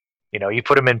time. You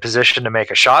put him in position to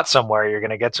make a shot somewhere, you're going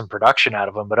to get some production out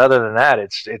of him. But other than that,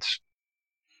 it's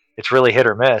really hit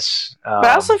or miss. But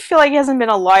I also feel like he hasn't been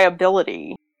a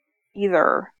liability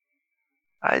either.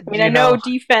 I know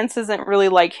defense isn't really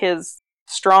like his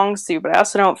strong suit, but I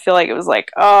also don't feel like it was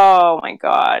like, oh my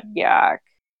god, Yak.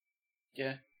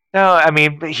 Yeah. No, I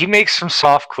mean, he makes some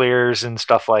soft clears and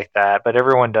stuff like that, but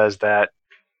everyone does that.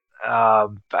 I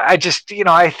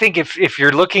think if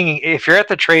you're at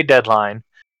the trade deadline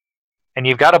and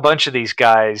you've got a bunch of these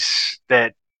guys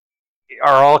that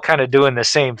are all kind of doing the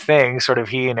same thing, sort of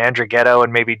he and Andrighetto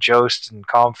and maybe Jost and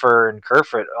Comfer and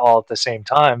Kerfoot all at the same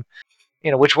time,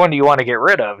 which one do you want to get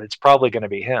rid of? It's probably going to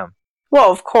be him. Well,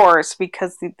 of course,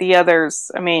 because the others,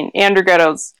 I mean,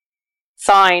 Andrighetto's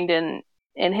signed and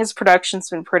his production's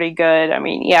been pretty good. I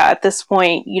mean, yeah, at this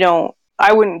point,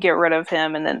 I wouldn't get rid of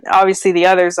him. And then obviously the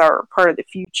others are part of the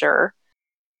future.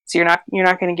 So you're not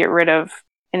going to get rid of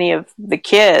any of the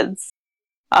kids.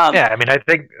 Yeah, I mean, I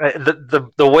think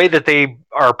the way that they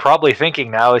are probably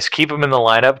thinking now is keep him in the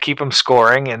lineup, keep him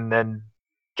scoring, and then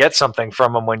get something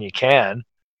from him when you can.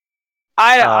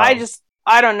 I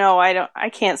don't know. I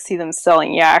can't see them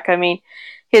selling Yak. I mean,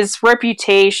 his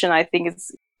reputation, I think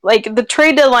it's like the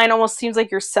trade deadline almost seems like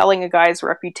you're selling a guy's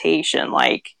reputation.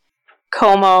 Like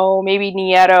Como, maybe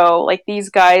Nieto, like these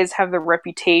guys have the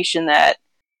reputation that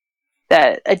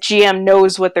a GM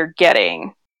knows what they're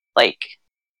getting. Like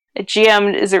a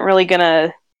GM isn't really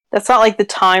gonna. That's not like the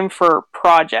time for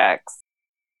projects.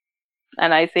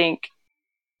 And I don't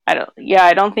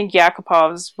think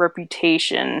Yakupov's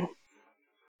reputation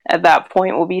at that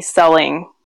point will be selling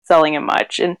him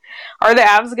much. And are the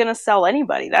Avs going to sell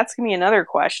anybody? That's going to be another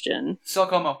question. Sell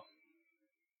Como.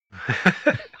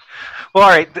 Well, all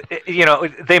right,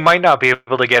 they might not be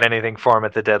able to get anything for him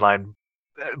at the deadline,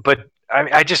 but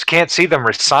I just can't see them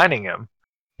resigning him.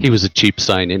 He was a cheap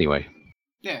sign anyway.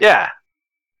 Yeah. Yeah.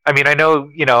 I mean, I know,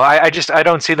 I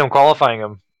don't see them qualifying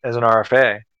him as an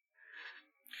RFA.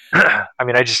 I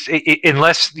mean,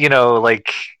 unless,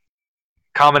 like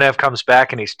Kamenev comes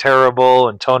back and he's terrible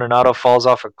and Toninato falls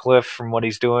off a cliff from what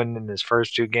he's doing in his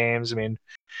first two games. I mean,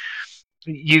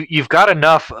 you've got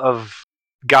enough of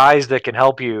guys that can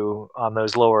help you on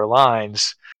those lower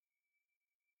lines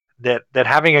that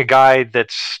having a guy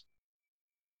that's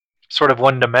sort of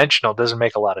one-dimensional doesn't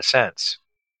make a lot of sense.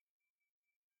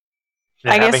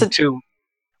 And I guess having two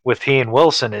with he and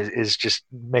Wilson is just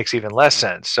makes even less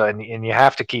sense. So and you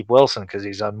have to keep Wilson because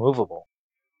he's unmovable.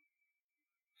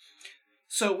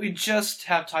 So we just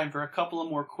have time for a couple of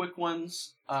more quick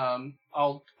ones.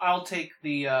 I'll take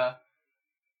the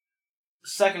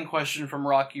second question from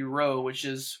Rocky Rowe, which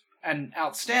is an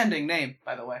outstanding name,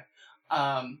 by the way.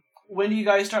 When do you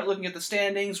guys start looking at the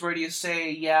standings? Where do you say,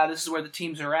 yeah, this is where the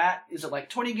teams are at? Is it like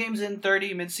 20 games in,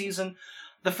 30 mid-season?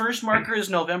 The first marker is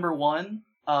November 1.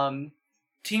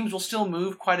 Teams will still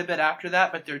move quite a bit after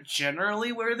that, but they're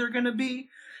generally where they're going to be.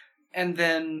 And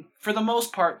then, for the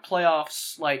most part,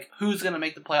 playoffs, like who's going to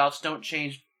make the playoffs, don't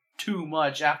change too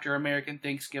much after American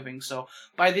Thanksgiving. So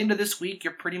by the end of this week,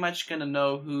 you're pretty much going to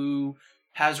know who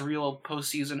has real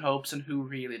postseason hopes and who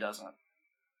really doesn't.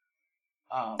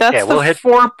 That's the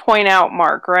 4-point out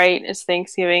mark, right? Is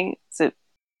Thanksgiving?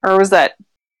 Or was that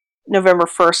November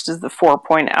 1st is the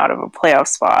 4-point out of a playoff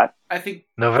spot? I think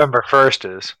November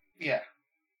 1st is. Yeah.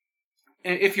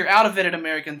 If you're out of it at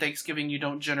American Thanksgiving, you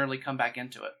don't generally come back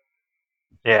into it.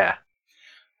 Yeah.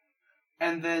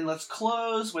 And then let's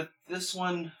close with this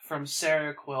one from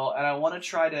Sarah Quill, and I want to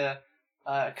try to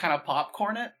kind of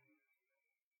popcorn it,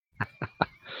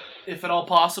 if at all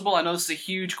possible. I know this is a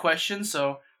huge question,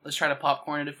 so let's try to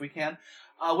popcorn it if we can.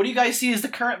 What do you guys see as the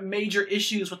current major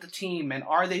issues with the team, and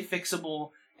are they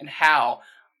fixable, and how?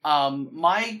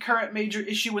 My current major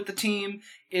issue with the team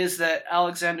is that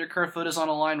Alexander Kerfoot is on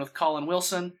a line with Colin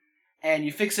Wilson, and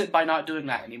you fix it by not doing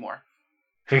that anymore.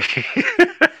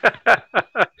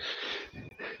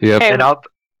 Yep. And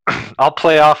I'll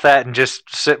play off that and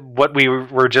just what we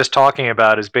were just talking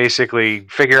about is basically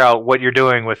figure out what you're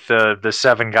doing with the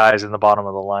 7 guys in the bottom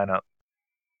of the lineup.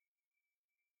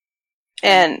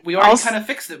 And we already kind of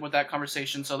fixed it with that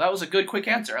conversation, so that was a good, quick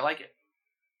answer. I like it.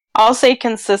 I'll say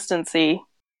consistency.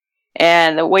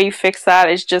 And the way you fix that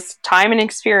is just time and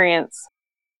experience.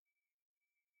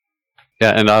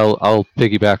 Yeah, and I'll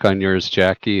piggyback on yours,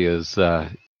 Jackie, is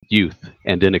youth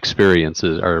and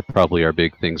inexperiences are probably our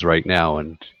big things right now,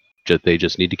 and they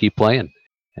just need to keep playing,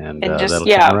 and that'll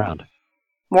come around.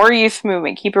 More youth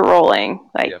movement, keep it rolling.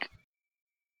 It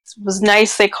was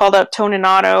nice they called up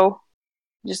Toninato.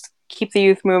 Just keep the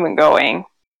youth movement going.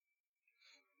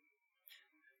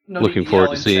 Looking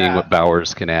forward to seeing what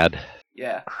Bowers can add.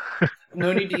 Yeah.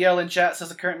 No need to yell in chat says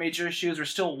the current major issues are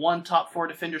still one top 4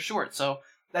 defender short, so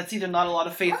that's either not a lot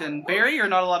of faith in Barry or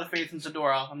not a lot of faith in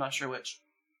Zadorov. I'm not sure which.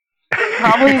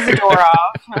 Probably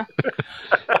Zadorov.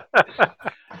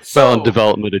 Well,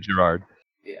 development of Gerard.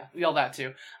 Yeah, all that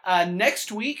too.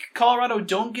 Next week, Colorado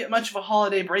don't get much of a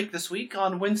holiday break this week.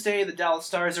 On Wednesday, the Dallas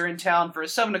Stars are in town for a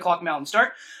 7 o'clock Mountain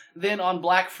start. Then on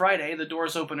Black Friday, the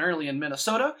doors open early in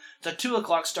Minnesota. It's a 2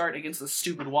 o'clock start against the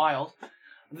Stupid Wild.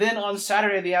 Then on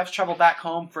Saturday, the Avs travel back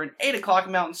home for an 8 o'clock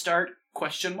Mountain start, ?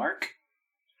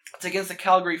 It's against the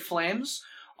Calgary Flames.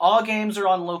 All games are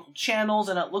on local channels,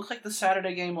 and it looks like the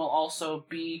Saturday game will also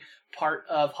be part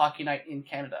of Hockey Night in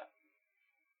Canada.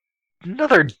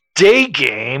 Another day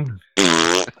game?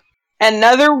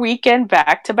 Another weekend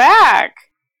back-to-back.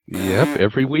 Yep,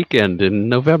 every weekend in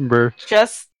November.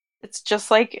 It's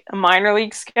just like a minor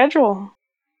league schedule.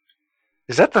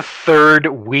 Is that the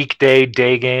 3rd weekday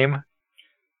day game?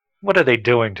 What are they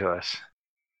doing to us?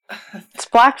 It's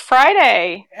Black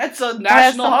Friday. It's a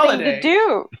national holiday. To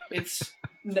do.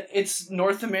 It's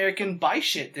North American Buy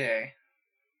Shit Day.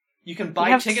 You can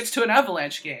buy tickets to an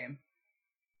Avalanche game.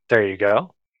 There you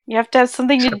go. You have to have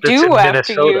something to do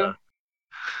after you.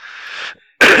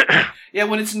 Yeah,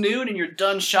 when it's noon and you're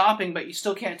done shopping, but you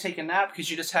still can't take a nap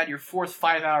because you just had your 4th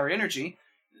 5-hour energy,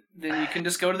 then you can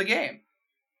just go to the game.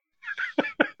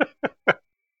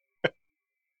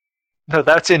 No,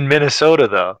 that's in Minnesota,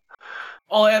 though.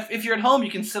 Well, if you're at home,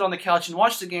 you can sit on the couch and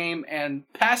watch the game and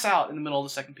pass out in the middle of the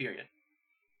second period.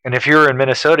 And if you're in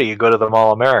Minnesota, you go to the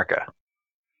Mall America.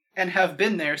 And have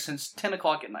been there since 10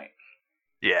 o'clock at night.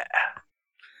 Yeah.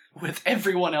 With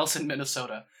everyone else in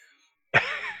Minnesota.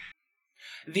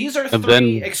 These are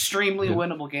 3 extremely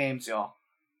winnable games, y'all.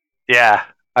 Yeah.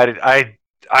 I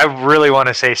really want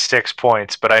to say 6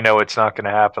 points, but I know it's not going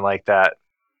to happen like that.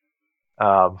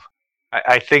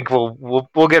 I think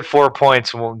we'll get 4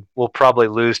 points, and we'll probably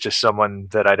lose to someone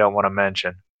that I don't want to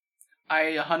mention.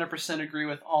 I 100% agree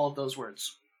with all of those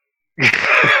words.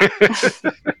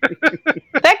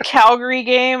 That Calgary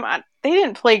game, they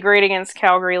didn't play great against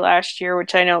Calgary last year,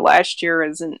 which I know last year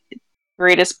isn't the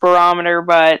greatest barometer,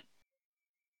 but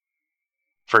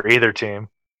For either team.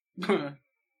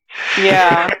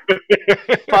 yeah.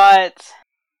 But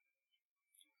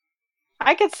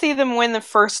I could see them win the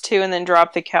first two and then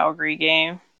drop the Calgary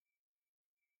game.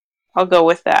 I'll go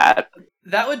with that.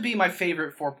 That would be my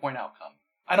favorite 4-point outcome.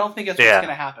 I don't think it's what's going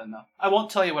to happen, though. I won't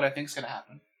tell you what I think is going to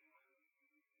happen.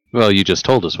 Well, you just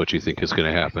told us what you think is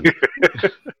going to happen. You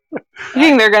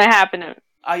think they're going to happen?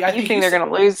 I think they're going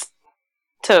to lose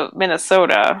to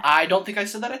Minnesota? I don't think I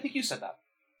said that. I think you said that.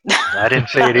 I didn't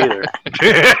say it either.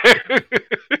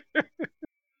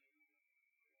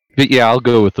 But yeah, I'll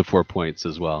go with the 4 points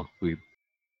as well. We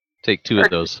take two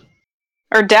of those.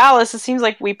 Or Dallas. It seems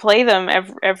like we play them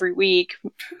every week.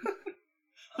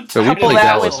 So we Couple play that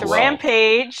Dallas with the well.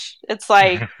 Rampage. It's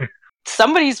like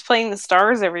somebody's playing the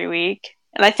Stars every week,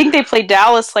 and I think they play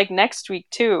Dallas like next week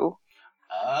too,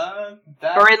 or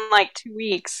in like 2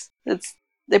 weeks.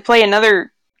 They play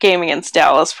another game against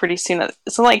Dallas pretty soon.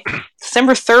 It's like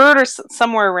December 3rd or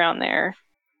somewhere around there.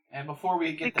 And before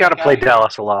we get, You got to play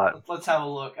Dallas a lot. Let's have a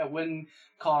look at when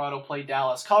Colorado played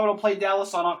Dallas. Colorado played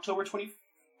Dallas on October 14th,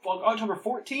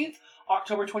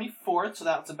 October 24th, so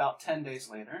that's about 10 days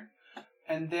later.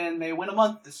 And then they win a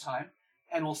month this time,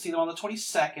 and we'll see them on the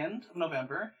 22nd of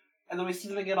November, and then we see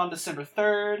them again on December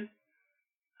 3rd,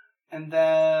 and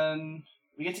then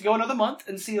we get to go another month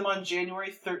and see them on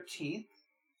January 13th.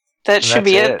 That should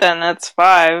be it then. That's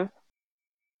 5.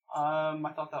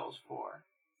 I thought that was 4.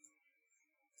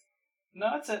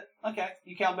 No, that's it. Okay,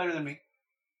 you count better than me.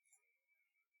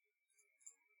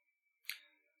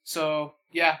 So,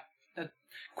 yeah,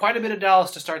 quite a bit of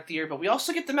Dallas to start the year, but we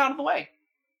also get them out of the way.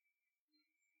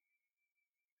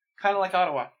 Kind of like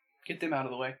Ottawa. Get them out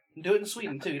of the way. And do it in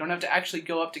Sweden, too. You don't have to actually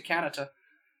go up to Canada.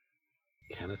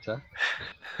 Canada?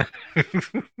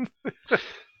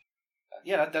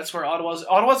 Yeah, that's where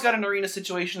Ottawa's got an arena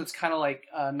situation that's kind of like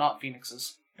not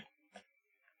Phoenix's.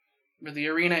 Where the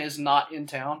arena is not in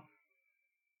town.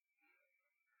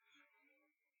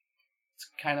 It's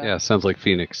kind of... Yeah, sounds like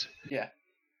Phoenix. Yeah.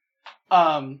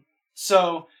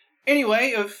 So,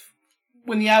 anyway,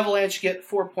 when the Avalanche get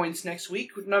 4 points next week,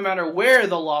 no matter where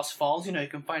the loss falls, you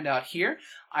can find out here.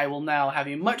 I will now have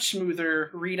a much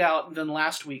smoother readout than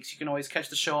last week's. You can always catch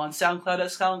the show on SoundCloud at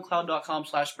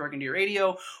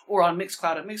soundcloud.com/BurgundyRadio or on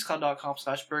Mixcloud at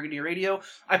mixcloud.com/BurgundyRadio.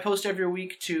 I post every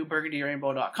week to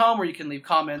burgundyrainbow.com where you can leave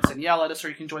comments and yell at us, or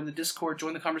you can join the Discord,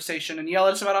 join the conversation, and yell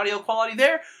at us about audio quality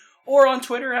there. Or on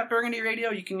Twitter at Burgundy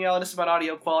Radio, you can yell at us about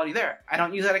audio quality there. I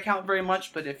don't use that account very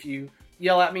much, but if you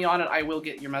yell at me on it, I will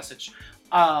get your message.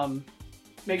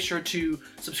 Make sure to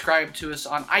subscribe to us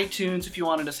on iTunes if you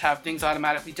want to just have things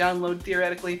automatically download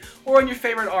theoretically, or on your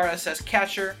favorite RSS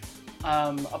catcher.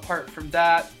 Apart from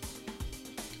that,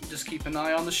 just keep an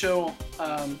eye on the show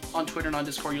on Twitter and on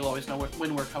Discord. You'll always know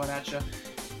when we're coming at you.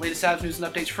 Latest Avs news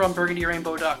and updates from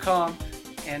burgundyrainbow.com,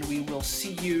 and we will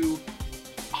see you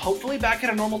hopefully back at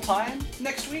a normal time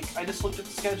next week. I just looked at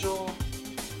the schedule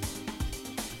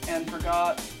and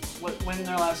forgot when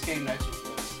their last game next week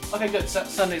is. Okay, good.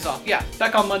 Sunday's off. Yeah,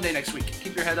 back on Monday next week.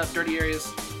 Keep your head up, dirty areas.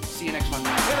 See you next Monday.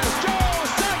 It is Joe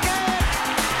Sakic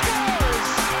scores!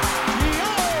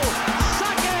 Joe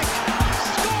Sakic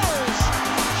scores!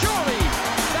 Surely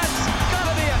that's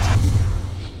gotta be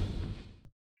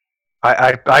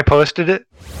it. I posted it.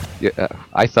 Yeah,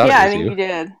 I thought Yeah, I it was think you. you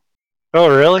did. Oh,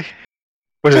 really?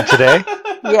 Was it today?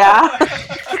 Yeah.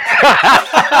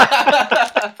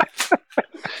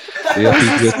 Yeah, It was he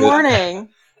this did it. morning.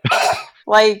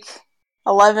 Like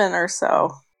 11 or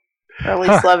so. Or at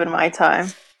least 11 my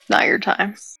time. Not your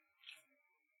time.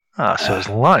 Oh, so it's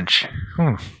lunch.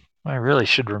 I really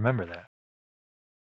should remember that.